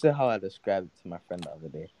this. This is how I described it to my friend the other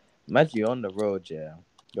day. Imagine you're on the road, yeah.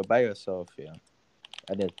 You're by yourself, yeah.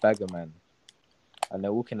 And there's bagger man. And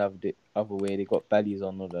they're walking the other way. They got baddies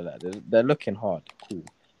on, all of that. They're looking hard. Cool.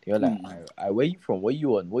 You're like, where you from? What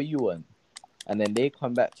you on? What you on? And then they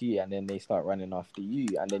come back to you and then they start running after you.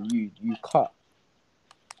 And then you cut.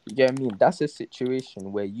 You get what I mean? That's a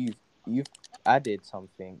situation where you've added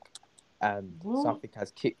something and something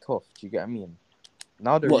has kicked off. Do you get what I mean?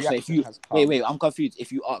 Now the What? So if reaction you has come. I'm confused.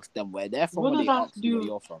 If you ask them where they're from, What or does they that have ask to you where do?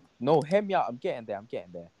 you're from. No, hear me out. I'm getting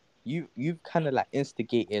there. You've kind of like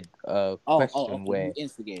instigated a Oh, question okay. You where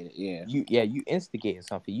instigated. Yeah. you instigated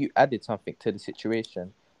something. You added something to the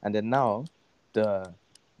situation, and then the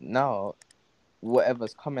now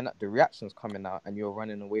whatever's coming out, the reaction's coming out, and you're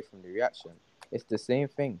running away from the reaction. It's the same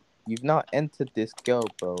thing. You've now entered this girl,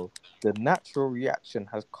 bro. The natural reaction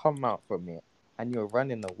has come out from it, and you're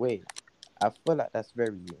running away. I feel like that's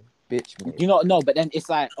very bitch made. You know, no, but then it's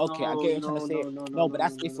like, okay, I No, get what you're trying to no, say. no, no, no, No, but no,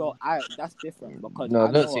 that's no, if no, no. that's different because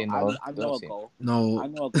No, don't say no. I Don't know a say girl. No, I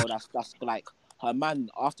know a girl that's like her man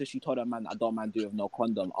after she told her man I don't mind doing with no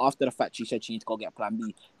condom. After the fact she said she needs to go get plan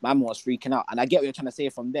B, man was freaking out. And I get what you're trying to say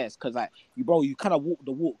from this, because like you kind of walk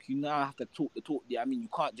the walk. You now have to talk the talk. Yeah, I mean you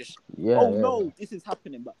can't just Yeah. no, this is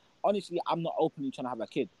happening. But honestly, I'm not openly trying to have a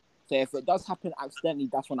kid. So if it does happen accidentally,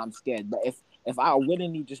 that's when I'm scared. But if I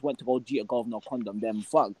willingly just went to go G a girl with no condom, then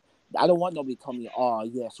fuck. I don't want nobody to tell me, oh,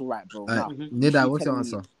 yeah, it's all right, bro. Alright, No. Nida, what's your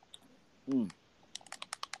answer?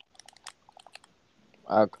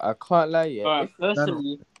 I can't lie, yeah. Alright, If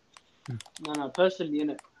personally, personally,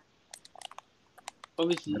 innit?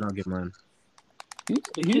 Obviously, Then I'll get mine. the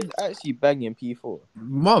who's kids. actually banging P4?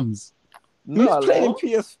 Mums. No, like,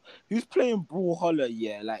 Who's playing Brawlhalla,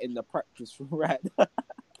 yeah, like in the practice room, right?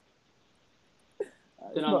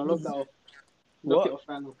 Delano, look that off. Look What? it off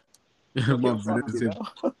right now. Look it Mums, off right look at him.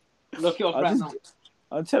 now. Look it off right now.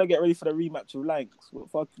 I'm trying to get ready for the rematch with Lanks. What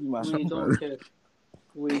fuck you, man? We don't care.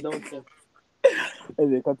 We don't care.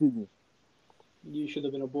 Anyway, continue. You should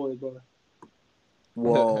have been a boy, bro.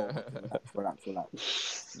 Whoa.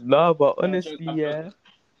 Relax. no, but No, honestly, joke, yeah.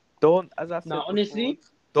 Don't, as I said Now, before, honestly,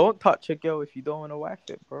 don't touch a girl if you don't want to wife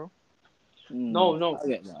it, bro. no. I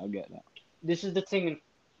get that. This is the thing.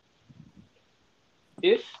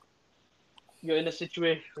 If you're in a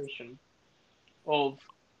situation of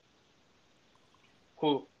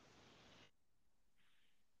cool.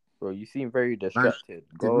 Bro, you seem very distracted.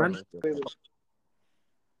 Go man. on.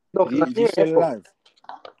 No, Did you say live?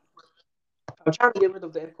 I'm trying to get rid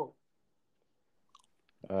of the echo.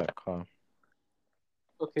 Alright, calm.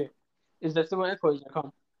 Okay. Is there still an echo? Is there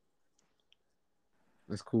calm?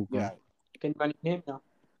 That's cool, Yeah. Can you hear me now?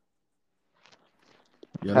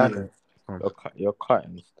 You're Kind like, of. You're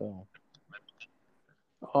cutting still.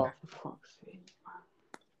 Oh, for fuck's sake.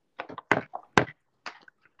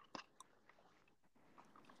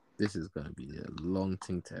 this is gonna be a long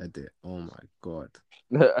thing to edit. Oh my god.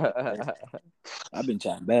 I've been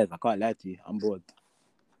chatting bears. I can't lie to you. I'm bored.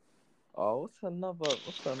 Oh, what's another?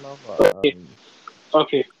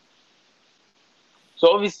 Okay.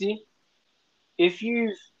 So obviously, if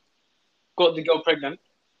you've got the girl pregnant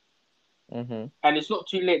Mm-hmm. and it's not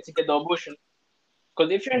too late to get the abortion,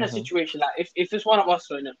 because if you're in a Mm-hmm. situation like if it's one of us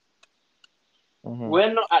right now, Mm-hmm.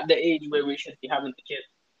 we're not at the age where we should be having the kid.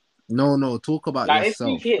 No, talk about Like if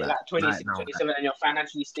you've yourself, hit like like right 26, now. 27 and you're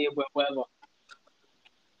financially stable, whatever,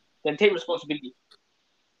 then take responsibility.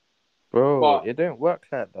 Bro, But it don't work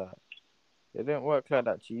like that. It don't work like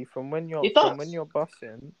that, G. it From when does. you're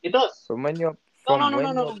bussing, It does. No, no, from no, no,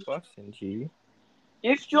 when you're no. bussing, G.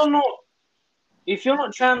 If you're not if you're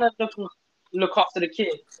not trying to look after the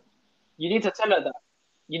kid, you need to tell her that.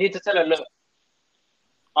 You need to tell her, look,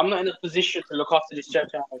 I'm not in a position to look after this child.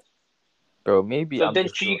 Bro, maybe So I'm then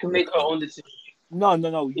just she built can make her different. own decision. No, no,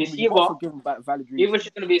 no. It's You both are giving valid either reasons.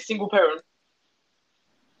 she's gonna be a single parent.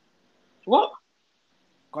 What?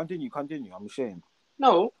 Continue. I'm ashamed.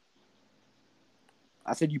 No.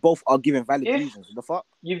 I said you both are giving valid If reasons. What the fuck?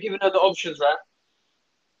 you've given her the options, right?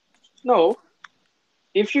 No.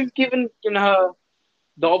 If you've given her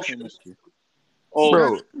the options of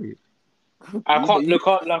Bro, I can't look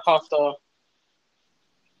after.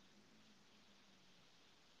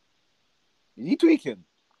 Is he tweaking?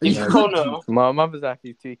 If nah, you told her, my mother's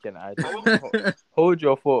actually tweaking. I just hold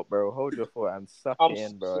your thought, bro. Hold your thought and suck I'm it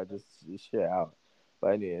in, bro. Just shit out.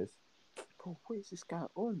 But anyways, Bro, what is this guy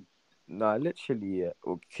on? nah, literally.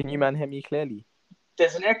 Can you man hear me clearly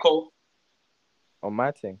there's an echo. on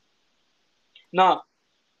my thing? Nah,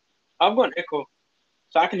 I've got an echo,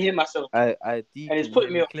 so I can hear myself, D, and it's can you hear putting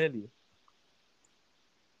me me off. clearly?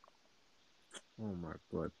 Oh my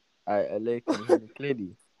god. LA, can you hear me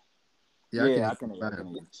clearly? Yeah, Yeah, I I can. can hear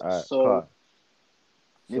you. Alright, So car.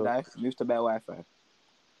 Did I move to better Wi-Fi?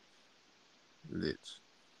 Lit.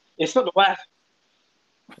 it's not the wife.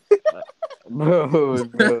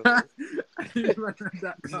 Bro, I didn't even know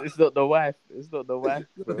that. it's not the wife. It's not the wife,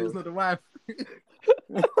 It's bro. not the wife.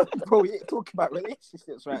 Bro, we ain't talking about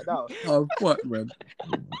relationships right now. Oh fuck, man.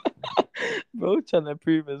 Bro, trying to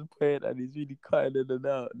prove his point, and he's really cutting in and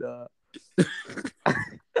out. Nah.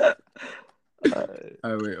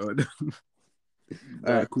 Oh wait, hold on.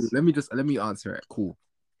 Alright, cool. Let me answer it. Cool.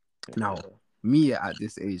 Now, me at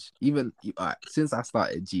this age, even since I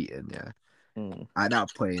started cheating, yeah, at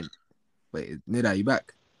that point, wait, Nida, you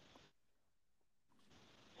back?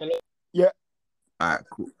 Hello. Yeah. Alright,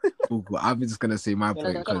 cool. Cool. I'm just gonna say my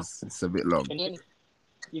point because it's a bit long. Can you hear me?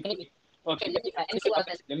 You can hear me? Okay. Let me see what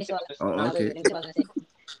I was gonna say. Oh, okay. Let me see what I was gonna say.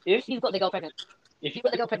 If you've got the girl pregnant,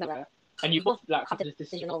 right, and you both like come to this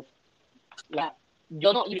decision of like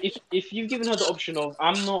you're not if you've given her the option of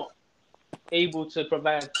I'm not able to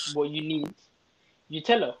provide what you need, you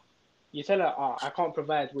tell her. I can't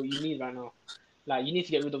provide what you need right now. Like you need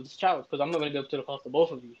to get rid of this child because I'm not gonna be able to look after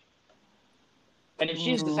both of you. And if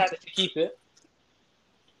she's decided to keep it,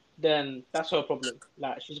 then that's her problem.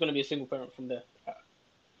 Like she's gonna be a single parent from there.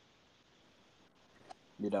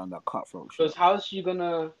 You're down that cutthroat shit. Because how's she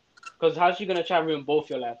gonna try and ruin both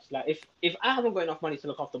your lives? Like if I haven't got enough money to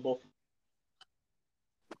look after both.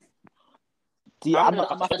 See, I'm gonna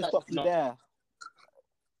have to stop you there.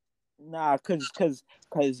 Nah, cause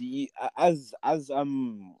you, as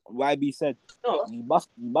YB said, No. you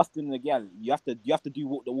busting the girl. You have to do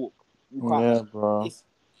walk the walk. You can't. Yeah, bro.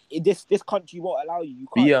 This country won't allow you. You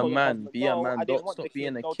can't Be a tell the man. government, Be a no, man. I didn't Don't want stop the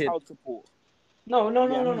being kid, a no kid. child support. No.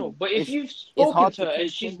 Yeah, But if you've it's spoken hard to her to and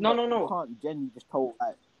take she's in, no. You can't genuinely just tell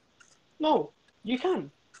like. No, you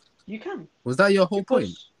can. Was that your whole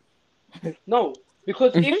point? No,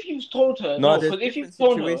 because if you've told her No, no, there's because if different you've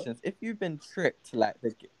told her situations. If you've been tricked, like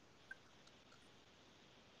the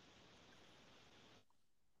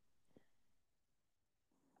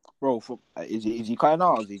Bro, is he crying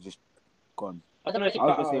out or is he just gone? I don't know if I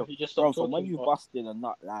was gonna say, you just bro, stopped from when talking. you But busted a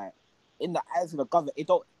nut, like in the eyes of the government,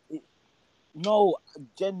 no,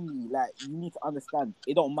 genuinely, like you need to understand.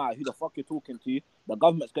 It don't matter who the fuck you're talking to. The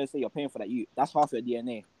government's gonna say you're paying for that. That's half your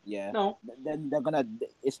DNA. Yeah. no, Then they're gonna.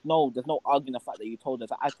 There's no arguing the fact that you told us.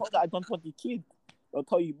 I told her I don't want the kid. They'll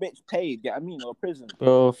tell you, bitch, paid. Yeah, I mean, or prison.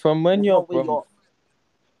 bro, from when There's you're no way you're.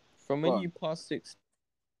 from when you pass 6,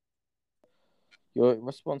 you're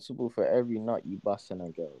responsible for every nut you bust in a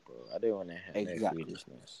girl, bro. I don't want to hear no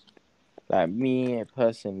foolishness. Like me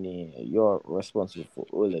personally, you're responsible for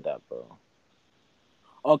all of that, bro.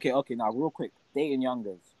 Okay. Now, real quick, dating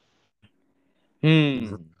youngers.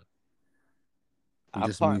 You I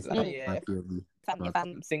just can't moved lie. Yeah, if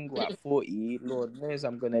I'm single at 40, Lord knows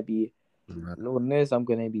I'm gonna be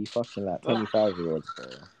fucking like 25-year-olds, bro.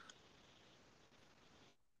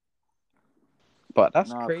 But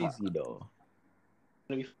that's crazy though.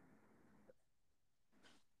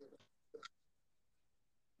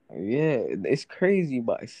 Yeah, it's crazy,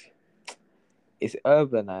 but it's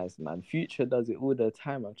urbanized, man. Future does it all the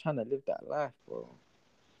time. I'm trying to live that life, bro.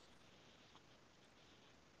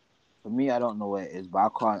 For me, I don't know what it is,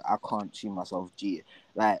 but I can't see myself cheating.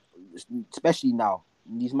 Like, especially now,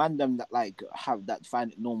 these man them that like have that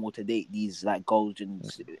find it normal to date these like girls in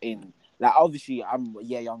like obviously I'm a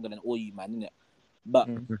year younger than all you man, innit? But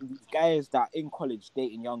these guys that in college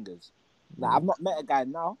dating youngers, like I've not met a guy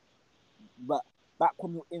now, but back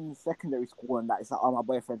when you're in secondary school and that it's like, oh, my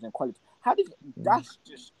boyfriend's in college. How did that's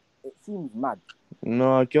just it seems mad.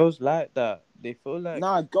 No, girls like that. They feel like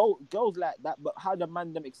Nah, girls like that, but how the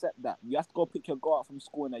man them accept that? You have to go pick your girl up from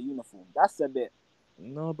school in a uniform. That's a bit.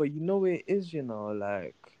 no, but you know what it is,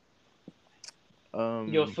 like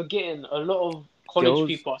You're forgetting a lot of college girls.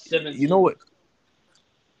 people are 17. You know what?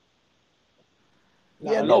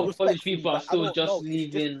 Like, Yeah, a no, lot of college respectfully, people are but I still don't just know.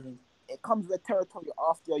 It's just leaving. it comes with territory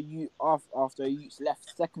after youth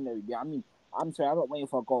left secondary. Yeah, I mean, I'm sorry, I'm not waiting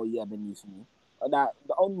for a girl year beneath me. That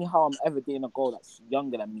the only how I'm ever dating a girl that's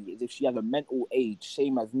younger than me is if she has a mental age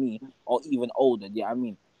same as me or even older. Yeah, I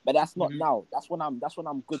mean, but that's not now. That's when I'm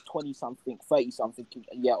good 20 something, 30 something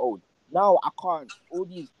a year old. Now I can't. All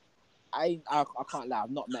these. I can't lie. I've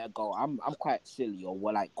not met a girl. I'm quite silly or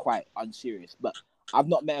well, like quite unserious, but I've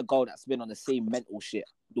not met a girl that's been on the same mental shit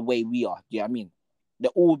the way we are. Do you know what I mean? They're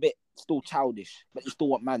all a bit still childish, but you still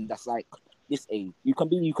want man that's like this age. You can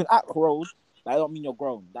act grown, but I don't mean you're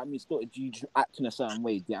grown. That means still you just act in a certain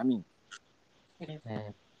way. Do you know what I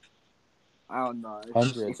mean? I don't know.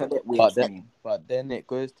 It's a bit weird for me. But then it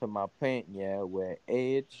goes to my point, yeah, where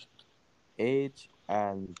age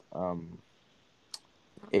and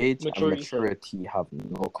maturity have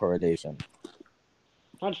no correlation.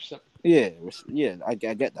 100%. Yeah, I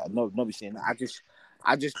get that. Nobody's saying that.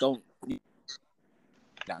 I just don't.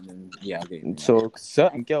 Yeah, I get it. So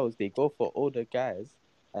certain girls they go for older guys,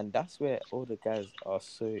 and that's where older guys are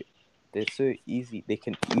they're so easy. They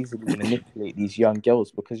can easily manipulate these young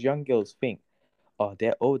girls because young girls think, oh,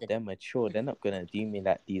 they're old, they're mature, they're not gonna do me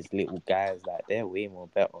like these little guys. Like they're way more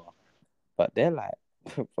better, but they're like,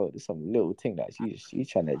 bro, there's some little thing that she's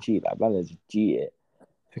trying to cheat. Like, man, just cheat it,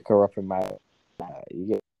 pick her up in my. You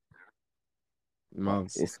get.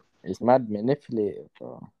 It's mad manipulative,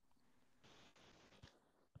 bro.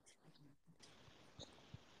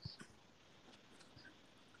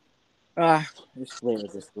 It's weird.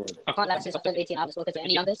 I can't lie, since I turned 18, I haven't spoken to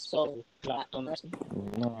any youngest, so like, don't know.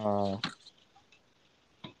 Nah.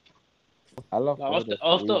 I love Like,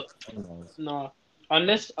 no.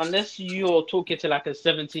 Unless you're talking to like a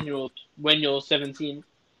 17-year-old when you're 17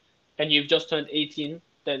 and you've just turned 18,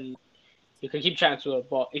 then you can keep chatting to her.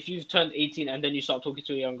 But if you've turned 18 and then you start talking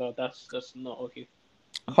to a young girl, that's not okay.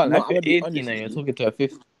 I'm gonna be 18 honest and you're with you. talking to a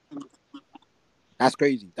 50. That's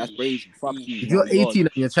crazy. That's crazy. Fuck you. If you're 18 and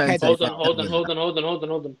you're trying to Hold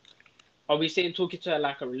on. Are we saying talking to her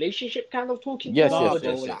like a relationship kind of talking Yes, to her? yes, Or yes,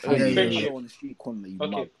 just yes. How you Yeah. follow on the street corner, you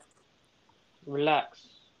okay. mug. Relax.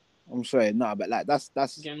 I'm sorry, no, but like that's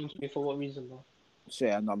Getting to me for what reason, bro?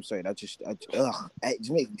 sorry, I'm sorry. That just it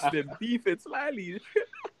just makes me The beef is slightly.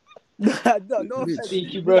 no Bitch. offense.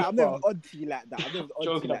 Thank you, Like, bro. I'm never odd to you like that. I'm never odd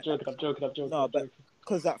to you like that. I'm joking. No, but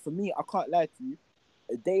because like for me, I can't lie to you.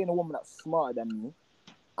 Dating a woman that's smarter than me,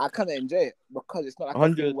 I kind of enjoy it because it's not like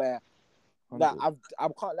 100. a thing where that I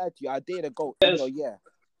can't lie to you. I dated a girl in your year.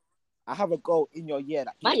 I have a girl in your year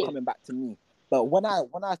that keeps coming back to me. But when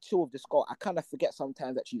I chill with this girl, I kind of forget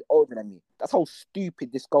sometimes that she's older than me. That's how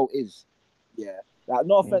stupid this girl is. Yeah, like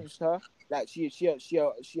no offense to her. Like she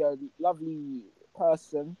a lovely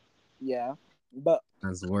person. Yeah, but I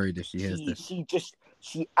was worried if she hears this.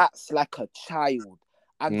 she acts like a child.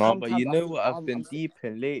 And No, but you sometimes I know think what I've been deep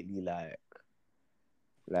in lately,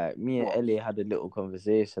 like me and Ellie had a little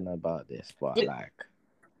conversation about this, but like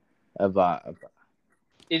about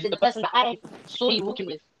Is the person that I saw you walking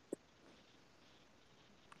with.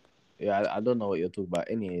 yeah, I don't know what you're talking about.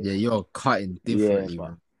 Anyways, Yeah, you're cutting differently, but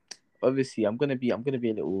man. obviously I'm gonna be a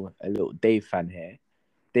little Dave fan here.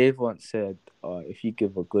 Dave once said, if you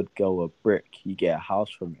give a good girl a brick, you get a house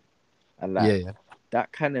from it. And like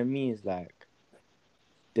that kind of means like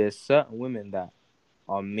there's certain women that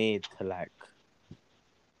are made to like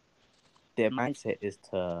their mindset is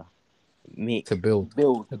to make build. They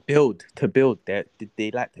like to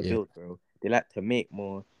build, bro. They like to make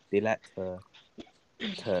more. They like to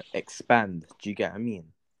expand. Do you get what I mean?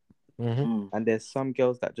 Mm-hmm. And there's some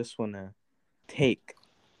girls that just wanna take.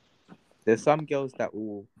 There's some girls that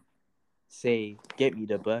will say, "Get me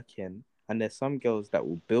the Birkin," and there's some girls that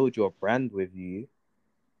will build your brand with you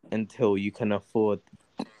until you can afford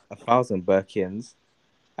 1,000 Birkins,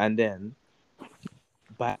 and then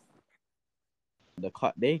buy the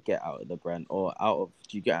cut they get out of the brand or out of.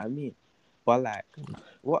 Do you get what I mean? But like,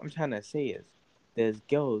 what I'm trying to say is, there's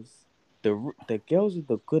girls, the girls with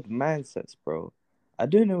the good mindsets, bro. I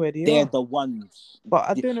don't know where they They're are, the ones. but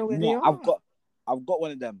I don't know where they No, are, I've got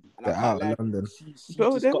one of them, and I They're can't out of lie. London. She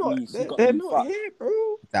bro. just They're got not. me. She got They're me not fucked. here, bro.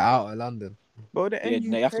 They're out of London. Bro, they're in Yeah,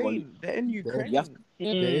 no, you have to go. Ukraine. They're in They You have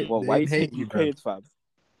Ukraine. Well, they why ain't you saying hate you, bro. Ukraine, fam?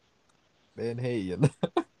 They ain't hate you.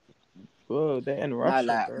 Bro, they're in Nah, Russia,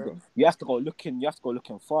 like bro. you have to go looking. You have to go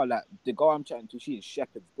looking far. Like the girl I'm chatting to, she is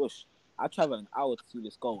Shepherd's Bush. I travel an hour to see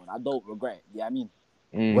this girl, and I don't regret it. Yeah, I mean,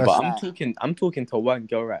 West, But like, I'm talking to one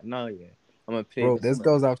girl right now. Yeah, I'm gonna play bro. this. There's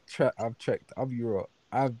girls I've checked. I'll be real.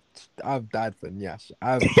 I've died for Nyash.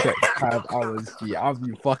 I've checked 5 hours. G. I'll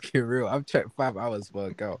be fucking real. I've checked 5 hours for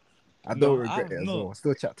a girl. I don't No, regret I've it as not. well.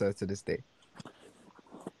 Still chat to her to this day.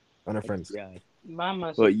 On her friends. Yeah. My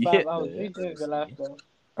man Well, said you 5 hit hours. the. You doing your life, bro?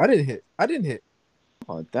 I didn't hit.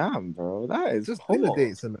 Oh damn, bro, that is Just poor. dinner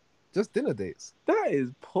dates and just dinner dates. That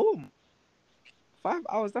is poor. 5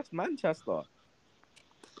 hours. That's Manchester.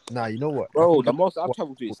 Nah, you know what? I bro, can the give most I've what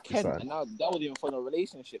traveled to is Kent, side. and now that wasn't even for no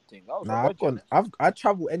relationship thing. That was for Nah, budget. I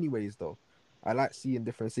travel anyways though. I like seeing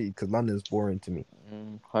different cities because London's boring to me.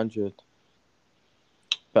 100.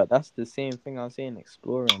 But that's the same thing I'm saying.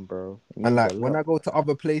 Exploring, bro. It And means like a when I lot. go to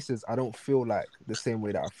other places, I don't feel like the same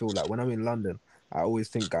way that I feel like when I'm in London. I always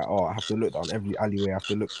think that I have to look down every alleyway, I have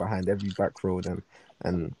to look behind every back road,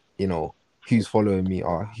 and you know who's following me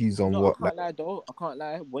or who's on No, I what. Like can't lie though. I can't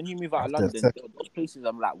lie. When you move I out of have to London, assess. those places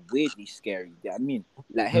are like weirdly scary. You know what I mean?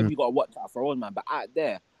 Like, have Mm. you got to watch out for old man? But out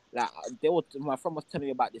there, like, my friend was telling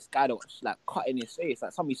me about this guy that was like cutting his face.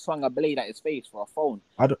 Like, somebody swung a blade at his face for a phone.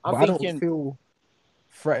 I'm I don't thinking, feel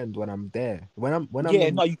threatened when I'm there. When I'm yeah,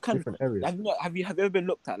 in no, you can. different areas. Have you ever been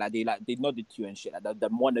looked at like they nodded to you and shit like the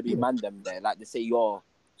wannabe Yeah, man them there like they say you're.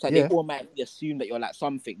 So they yeah, automatically assume that you're like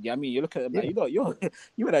something. Do you know what I mean? You look at them like yeah, you're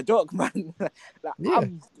you in a joke, man. Like yeah.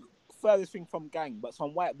 I'm furthest thing from gang, but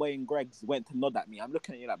some white boy in Greg's went to nod at me. I'm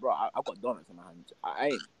looking at you like, bro, I've got donuts in my hand.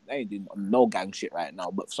 I ain't doing no gang shit right now.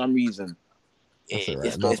 But for some reason, That's all right.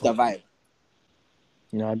 it's No, it's the vibe.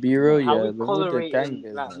 Nah, be real, How yeah. we With all the gang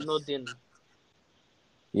tolerating like business. nodding?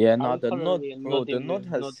 Yeah, How nah, we the nod, tolerating bro. The nodding nod with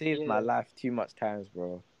has nod? saved my Yeah. life too much times,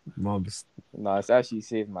 bro. mobs. No, it's actually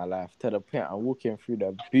saved my life to the point I'm walking through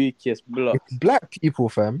the bookiest It's blocks. black people,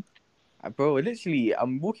 fam. Bro, literally,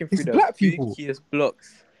 I'm walking It's through the black people. bookiest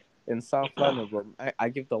blocks in South London, bro. I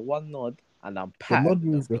give the one nod and I'm The pattered nod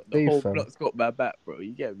in the means you're block. The safe, whole fam. block's got my back, bro.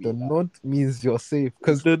 You get The me? Like, nod means you're safe.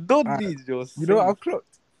 Because the nod means you're you know what safe. I've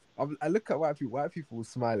clocked? I look at white people. White people will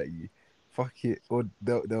smile at you. Fuck it. Or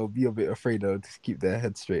they'll be a bit afraid. They'll just keep their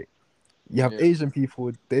head straight. You have Yeah. Asian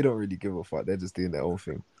people, they don't really give a fuck. They're just doing their own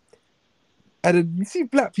thing. And then you see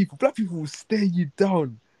black people will stare you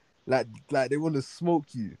down. Like they want to smoke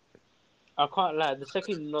you. I can't lie. The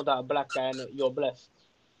second you know that a black guy in it, you're blessed.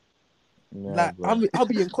 Yeah, Like bro. I'll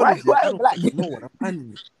be in Why college, yeah. why I are don't black? talk to no one. I'm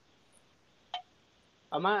angry.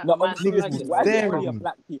 No, Am I honestly, still Niggas will lagging? why is it stare at only a me.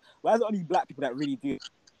 black people? Why is it only black people that really do it?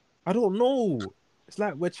 I don't know. It's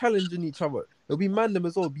like we're challenging each other. It'll be random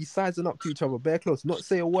as well, be sizing up to each other, bare close, not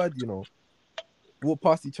say a word, walk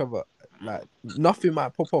past each other. Like nothing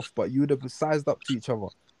might pop off, but you would have sized up to each other.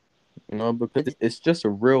 No, because it's just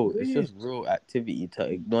real activity to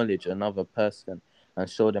acknowledge another person and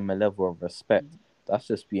show them a level of respect. That's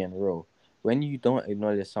just being real. When you don't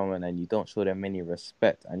acknowledge someone and you don't show them any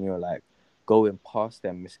respect and you're like going past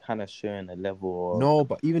them, it's kind of showing a level of No,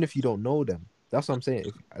 but even if you don't know them, that's what I'm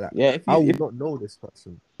saying. if I you will not know this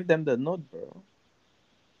person. give them the nod, bro.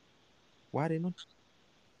 Why they not?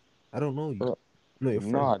 I don't know you. Bro, I'm not your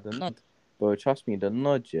friend. nah, the nod, bro. Trust me, the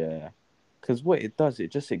nod, yeah. Because what it does,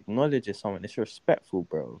 it just acknowledges someone. It's respectful,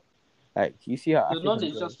 bro. Like you see how The nod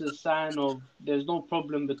African is girls. just a sign of there's no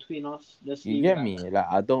problem between us. Let's You leave it get at me? that. Like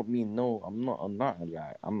I don't mean no. I'm not on that.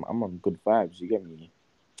 Like I'm on good vibes. You get me?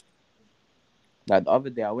 Like the other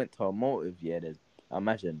day, I went to a motive. Yeah, there's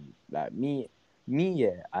imagine like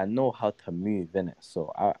yeah. I know how to move in it,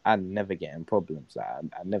 so I never get in problems. Like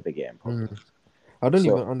I never get in problems. I don't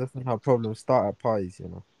So even understand how problems start at parties.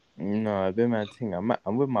 no, I've been my thing.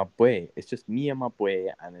 I'm with my boy. It's just me and my boy,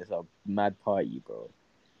 and it's a mad party, bro.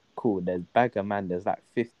 Cool. There's bag of man. There's like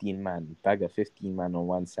 15 man. Bag of 15 man on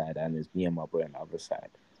one side, and it's me and my boy on the other side.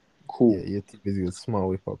 Cool. Yeah, you're too busy with smart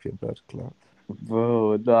whip up your blood clot.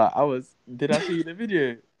 Bro, no, did I see you in the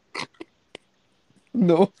video?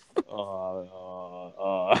 No.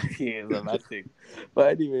 Here's a mad thing.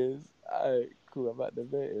 But anyways, cool. I'm at the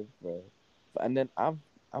motive, bro. And then I'm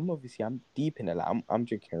deep in it. Like I'm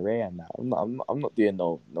drinking Ray and that. I'm not doing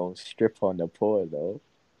no strip on the pour though.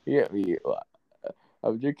 You get me?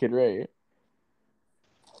 I'm drinking Ray.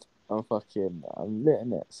 I'm lit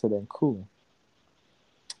in it. So then cool.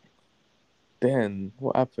 Then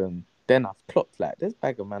what happened? Then I've clocked like there's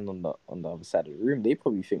bag of man on the other side of the room. They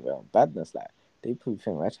probably think we're on badness. Like they probably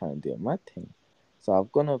think we're trying to do a mad thing. So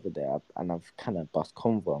I've gone over there and I've kind of bust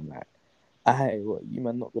convo. I'm like, "Aye, what you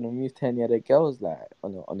man not gonna move to any other girls like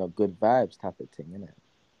on a good vibes type of thing, innit?"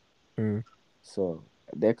 Mm. So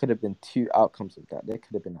there could have been two outcomes of that. There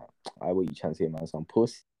could have been like, "I what you trying to say, man? Some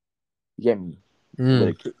pussy." You get me? We would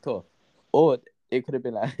have kicked off, or it could have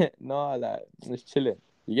been like, "No, like just chilling."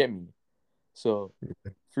 You get me? So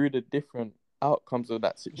through the different outcomes of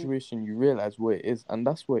that situation, you realize what it is, and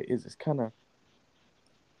that's what it is. It's kind of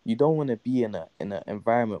you don't want to be in an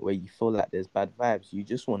environment where you feel like there's bad vibes. You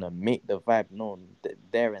just want to make the vibe known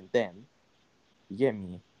there and then. You get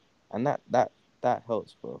me? And that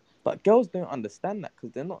helps, bro. But girls don't understand that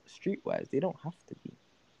because they're not streetwise. They don't have to be.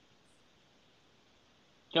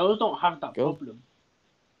 Girls don't have that Girls, problem.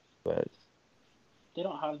 but They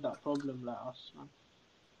don't have that problem like us, man.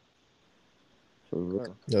 for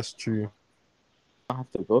real, That's true. I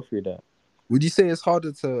have to go through that. Would you say it's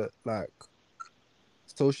harder to like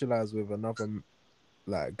socialize with another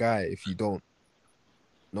like guy if you don't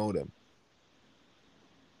know them?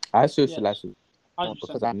 I Yes, socialize with 100%.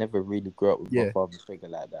 because I never really grew up with Yeah. a father figure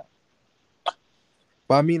like that.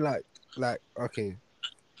 But I mean, like okay,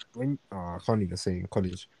 when I can't even say in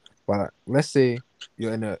college, but like, let's say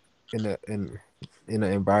you're in an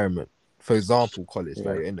environment, for example, college, like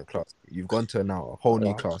Yeah. you're in the class, you've gone to now a whole new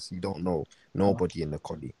Yeah. class, you don't know nobody in the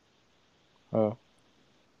collie. Uh,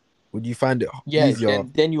 Would you find it yeah, easier?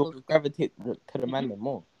 then you'll gravitate to the man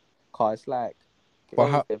more. Cause it's like But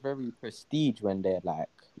girls, how? they're very prestige when they're like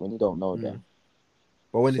when you don't know Mm. them.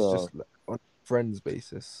 But when it's So just like, on a friends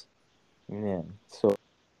basis. yeah. So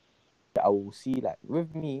I will see like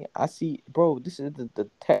with me, I see bro, this is the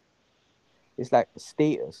tech. It's like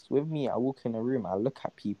status. With me, I walk in a room, I look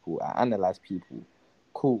at people, I analyze people.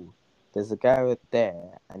 Cool. There's a guy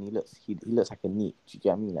there and he looks like a neat. Do you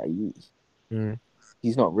get what I mean? Like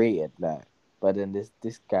he's not rated, like, but then there's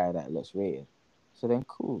this guy that looks rated. So then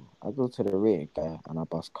cool. I go to the rated guy and I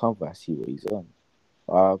bust cover, I see what he's on.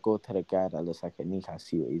 Or I'll go to the guy that looks like a neat, I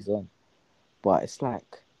see what he's on. But it's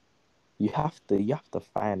like you have to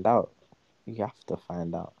find out. You have to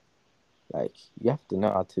find out. Like you have to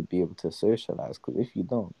know how to be able to socialize, because if you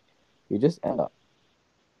don't, you just end up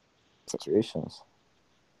in situations.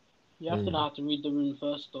 You have to know how to read the room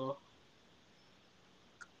first, though.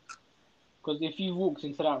 Because if you walked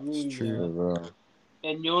into that room, True.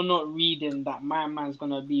 and you're not reading that my man's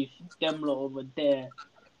gonna be them lot over there,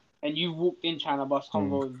 and you walked in trying to bust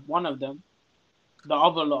convo with one of them, the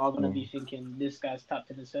other lot are gonna be thinking this guy's tapped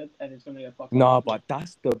in his head, and it's gonna get fucking. No, but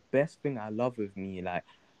that's the best thing I love with me. Like,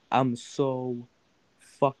 I'm so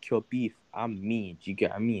fuck your beef. I'm me. Do you get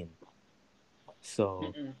what I mean?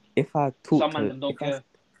 So if I talk Some to, of them don't care.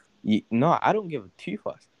 No, I don't give a two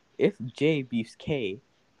fucks. If J beefs K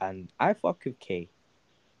and I fuck with K,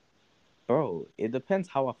 bro, it depends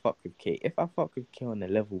how I fuck with K. If I fuck with K on a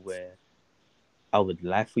level where I would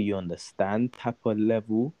like for you to understand type of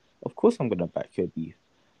level, of course I'm gonna back your beef.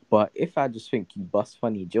 But if I just think you bust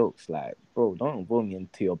funny jokes, like, bro, don't involve me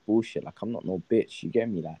into your bullshit. Like, I'm not no bitch. You get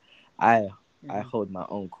me? Like, I hold my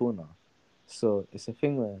own corner. So it's a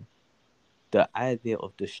thing where the idea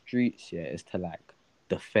of the streets, yeah, is to like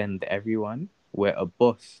defend everyone, where a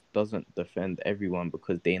boss doesn't defend everyone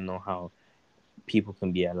because they know how people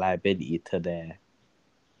can be a liability to them.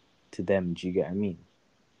 Do you get what I mean?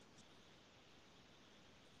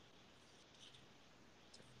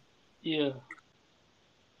 Yeah.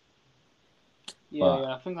 But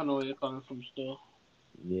Yeah. I think I know where you're coming from still.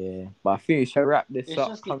 yeah, but I think we should wrap this It's up.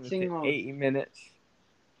 just the Coming thing to of 80 minutes.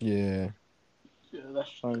 Yeah. yeah,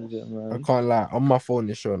 that's 100, I man. can't lie. On my phone,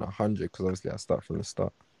 it's showing 100 because obviously I start from the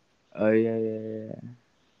start. Oh yeah.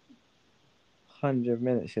 100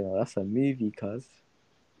 minutes, you know, that's a movie, cuz.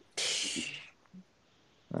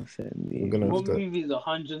 That's a We're gonna movie. have what to movie is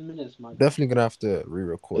 100 minutes, man? definitely gonna have to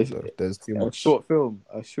re-record It's though. There's too a much. short film.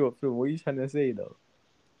 A short film. What are you trying to say, though?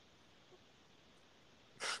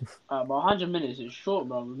 But 100 minutes is short,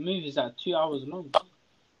 bro. The movie's like 2 hours long.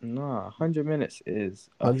 Nah, 100 minutes is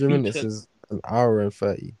a 100 minutes feature. is an hour and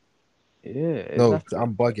 30. Yeah, No, exactly.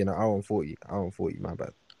 I'm bugging. An hour and 40. Hour and 40. My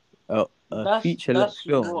bad. A feature-length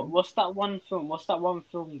film. What's that one film? What's that one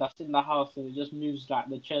film that's in the house and it just moves like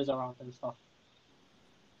the chairs around and stuff?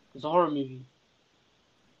 It's a horror movie.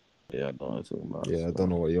 Yeah, I don't know what you're talking about. Yeah, I don't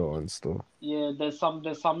know what you're on still. Yeah, there's some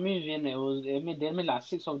movie in it. They made like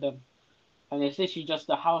 6 of them, and it's literally just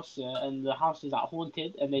the house, yeah, and the house is like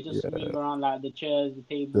haunted, and they just Yeah, move around like the chairs, the just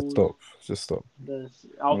tables. stop. Just stop.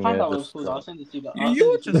 I'll find Yeah, out what it's just called. I'll send it to you.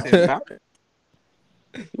 You're just in that.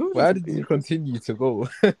 Why did you continue to go?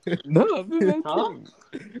 No, I've been Huh? kidding.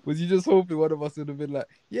 Was you just hoping one of us would have been like,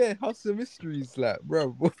 yeah, House of Mysteries, like,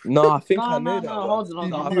 bro? No, I think I No, know no, that no. one. Hold on, Stevie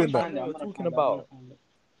hold on. No, I'm I you gonna and think I that. find know it. what I'm you're gonna talking find it. I'm gonna about. find it.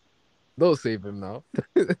 Don't save him now.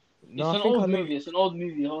 No, It's I an think I old know. movie. It's an old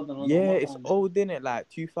movie. Hold on, hold on. I'm Yeah, gonna it's find it. old, isn't it? Like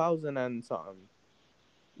 2000 and something.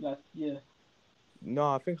 Like, yeah.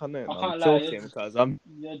 No, I think I know it. I I'm can't lie. You're joking because I'm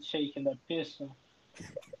shaking the piss. Man.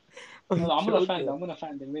 I'm Hold on, I'm gonna find it. joking. I'm gonna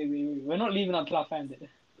find it. Wait. We're not leaving until I find it.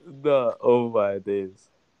 No, oh my days.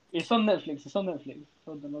 It's on Netflix. It's on Netflix.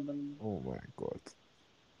 Hold on. Oh my god.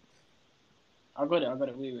 I got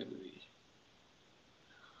it. Wait.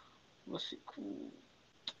 What's it called?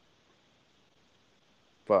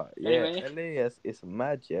 But yeah, Anyway. LAS is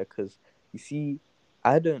mad, yeah, because you see,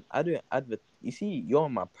 I don't you see, you're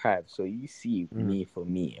on my prive, so you see me for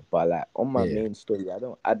me, but like on my Yeah. main story, I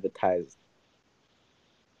don't advertise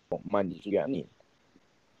money. You get what I mean?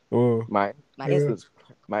 Oh. My My Yeah.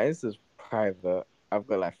 Insta's private. I've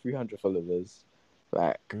got like 300 followers.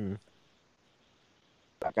 Like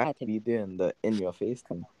I had to be doing the in your face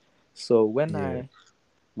thing. So when Yeah.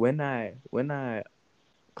 I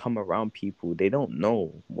come around people, they don't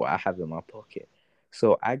know what I have in my pocket.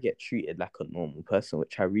 So I get treated like a normal person,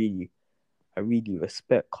 which I really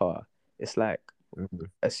respect. Car, it's like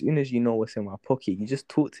as soon as you know what's in my pocket, you just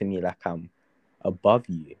talk to me like I'm above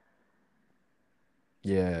you.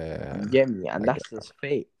 Yeah. You get me? And I that's get just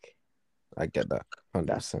fake. I get that.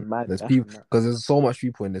 That's 100%. mad. There's That's people mad. because there's so much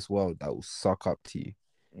people in this world that will suck up to you.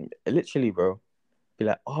 Literally, bro. Be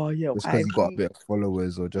like, oh yeah, Just why because you got a be bit of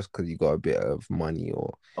followers or just because you got a bit of money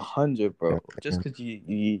or 100, bro? Just because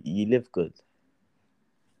you live good.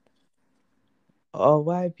 Oh,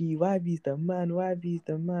 YB's the man. YB's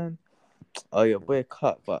the man. Oh, your boy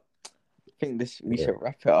cut, but I think we yeah. should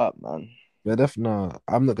wrap it up, man. But definitely,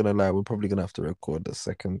 I'm not gonna lie. We're probably gonna have to record the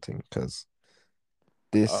second thing because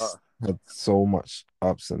this had so much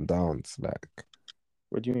ups and downs. Like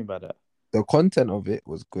What do you mean by that? the content of it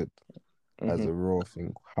was good as a raw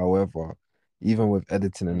thing. However, even with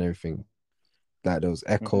editing and everything, like there was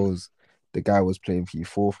echoes. The guy was playing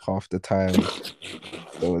P4 half the time.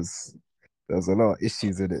 There was a lot of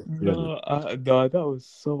issues in it. Really. No, that was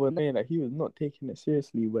so annoying. Like he was not taking it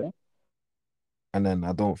seriously, but. And then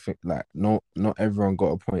I don't think like not everyone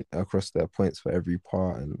got a point across their points for every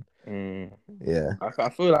part, and yeah. I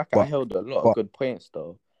feel like I held a lot of but good points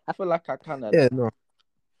though. I feel like I kind of yeah, no,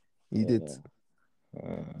 you did.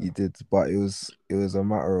 You did, but it was a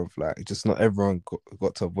matter of like just not everyone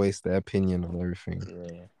got to voice their opinion on everything.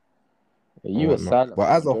 Yeah, you were whatnot. silent, But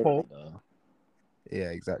for as a majority, whole, though. yeah,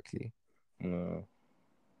 exactly. No.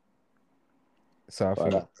 So I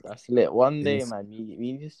But think that's lit. One day, it's man,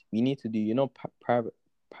 we need to do private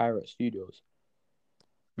pirate studios.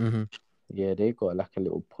 Yeah, they got like a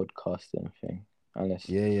little podcasting thing. Unless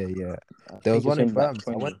yeah. I There was think it's one in only like Birms.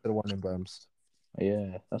 I 20. went to the one in Birms.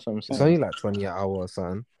 Yeah, that's what I'm It's saying. only like 20 an hour or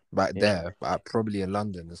something. Back Yeah. there, but probably in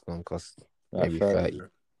London, it's gonna cost Like maybe 30.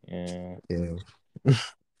 30. Yeah. Yeah.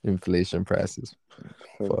 Inflation prices.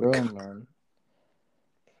 For Fuck. real, man.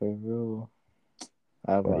 For real.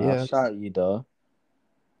 But I'll yeah, shout you though.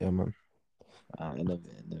 yeah, man. I love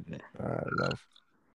it. I love.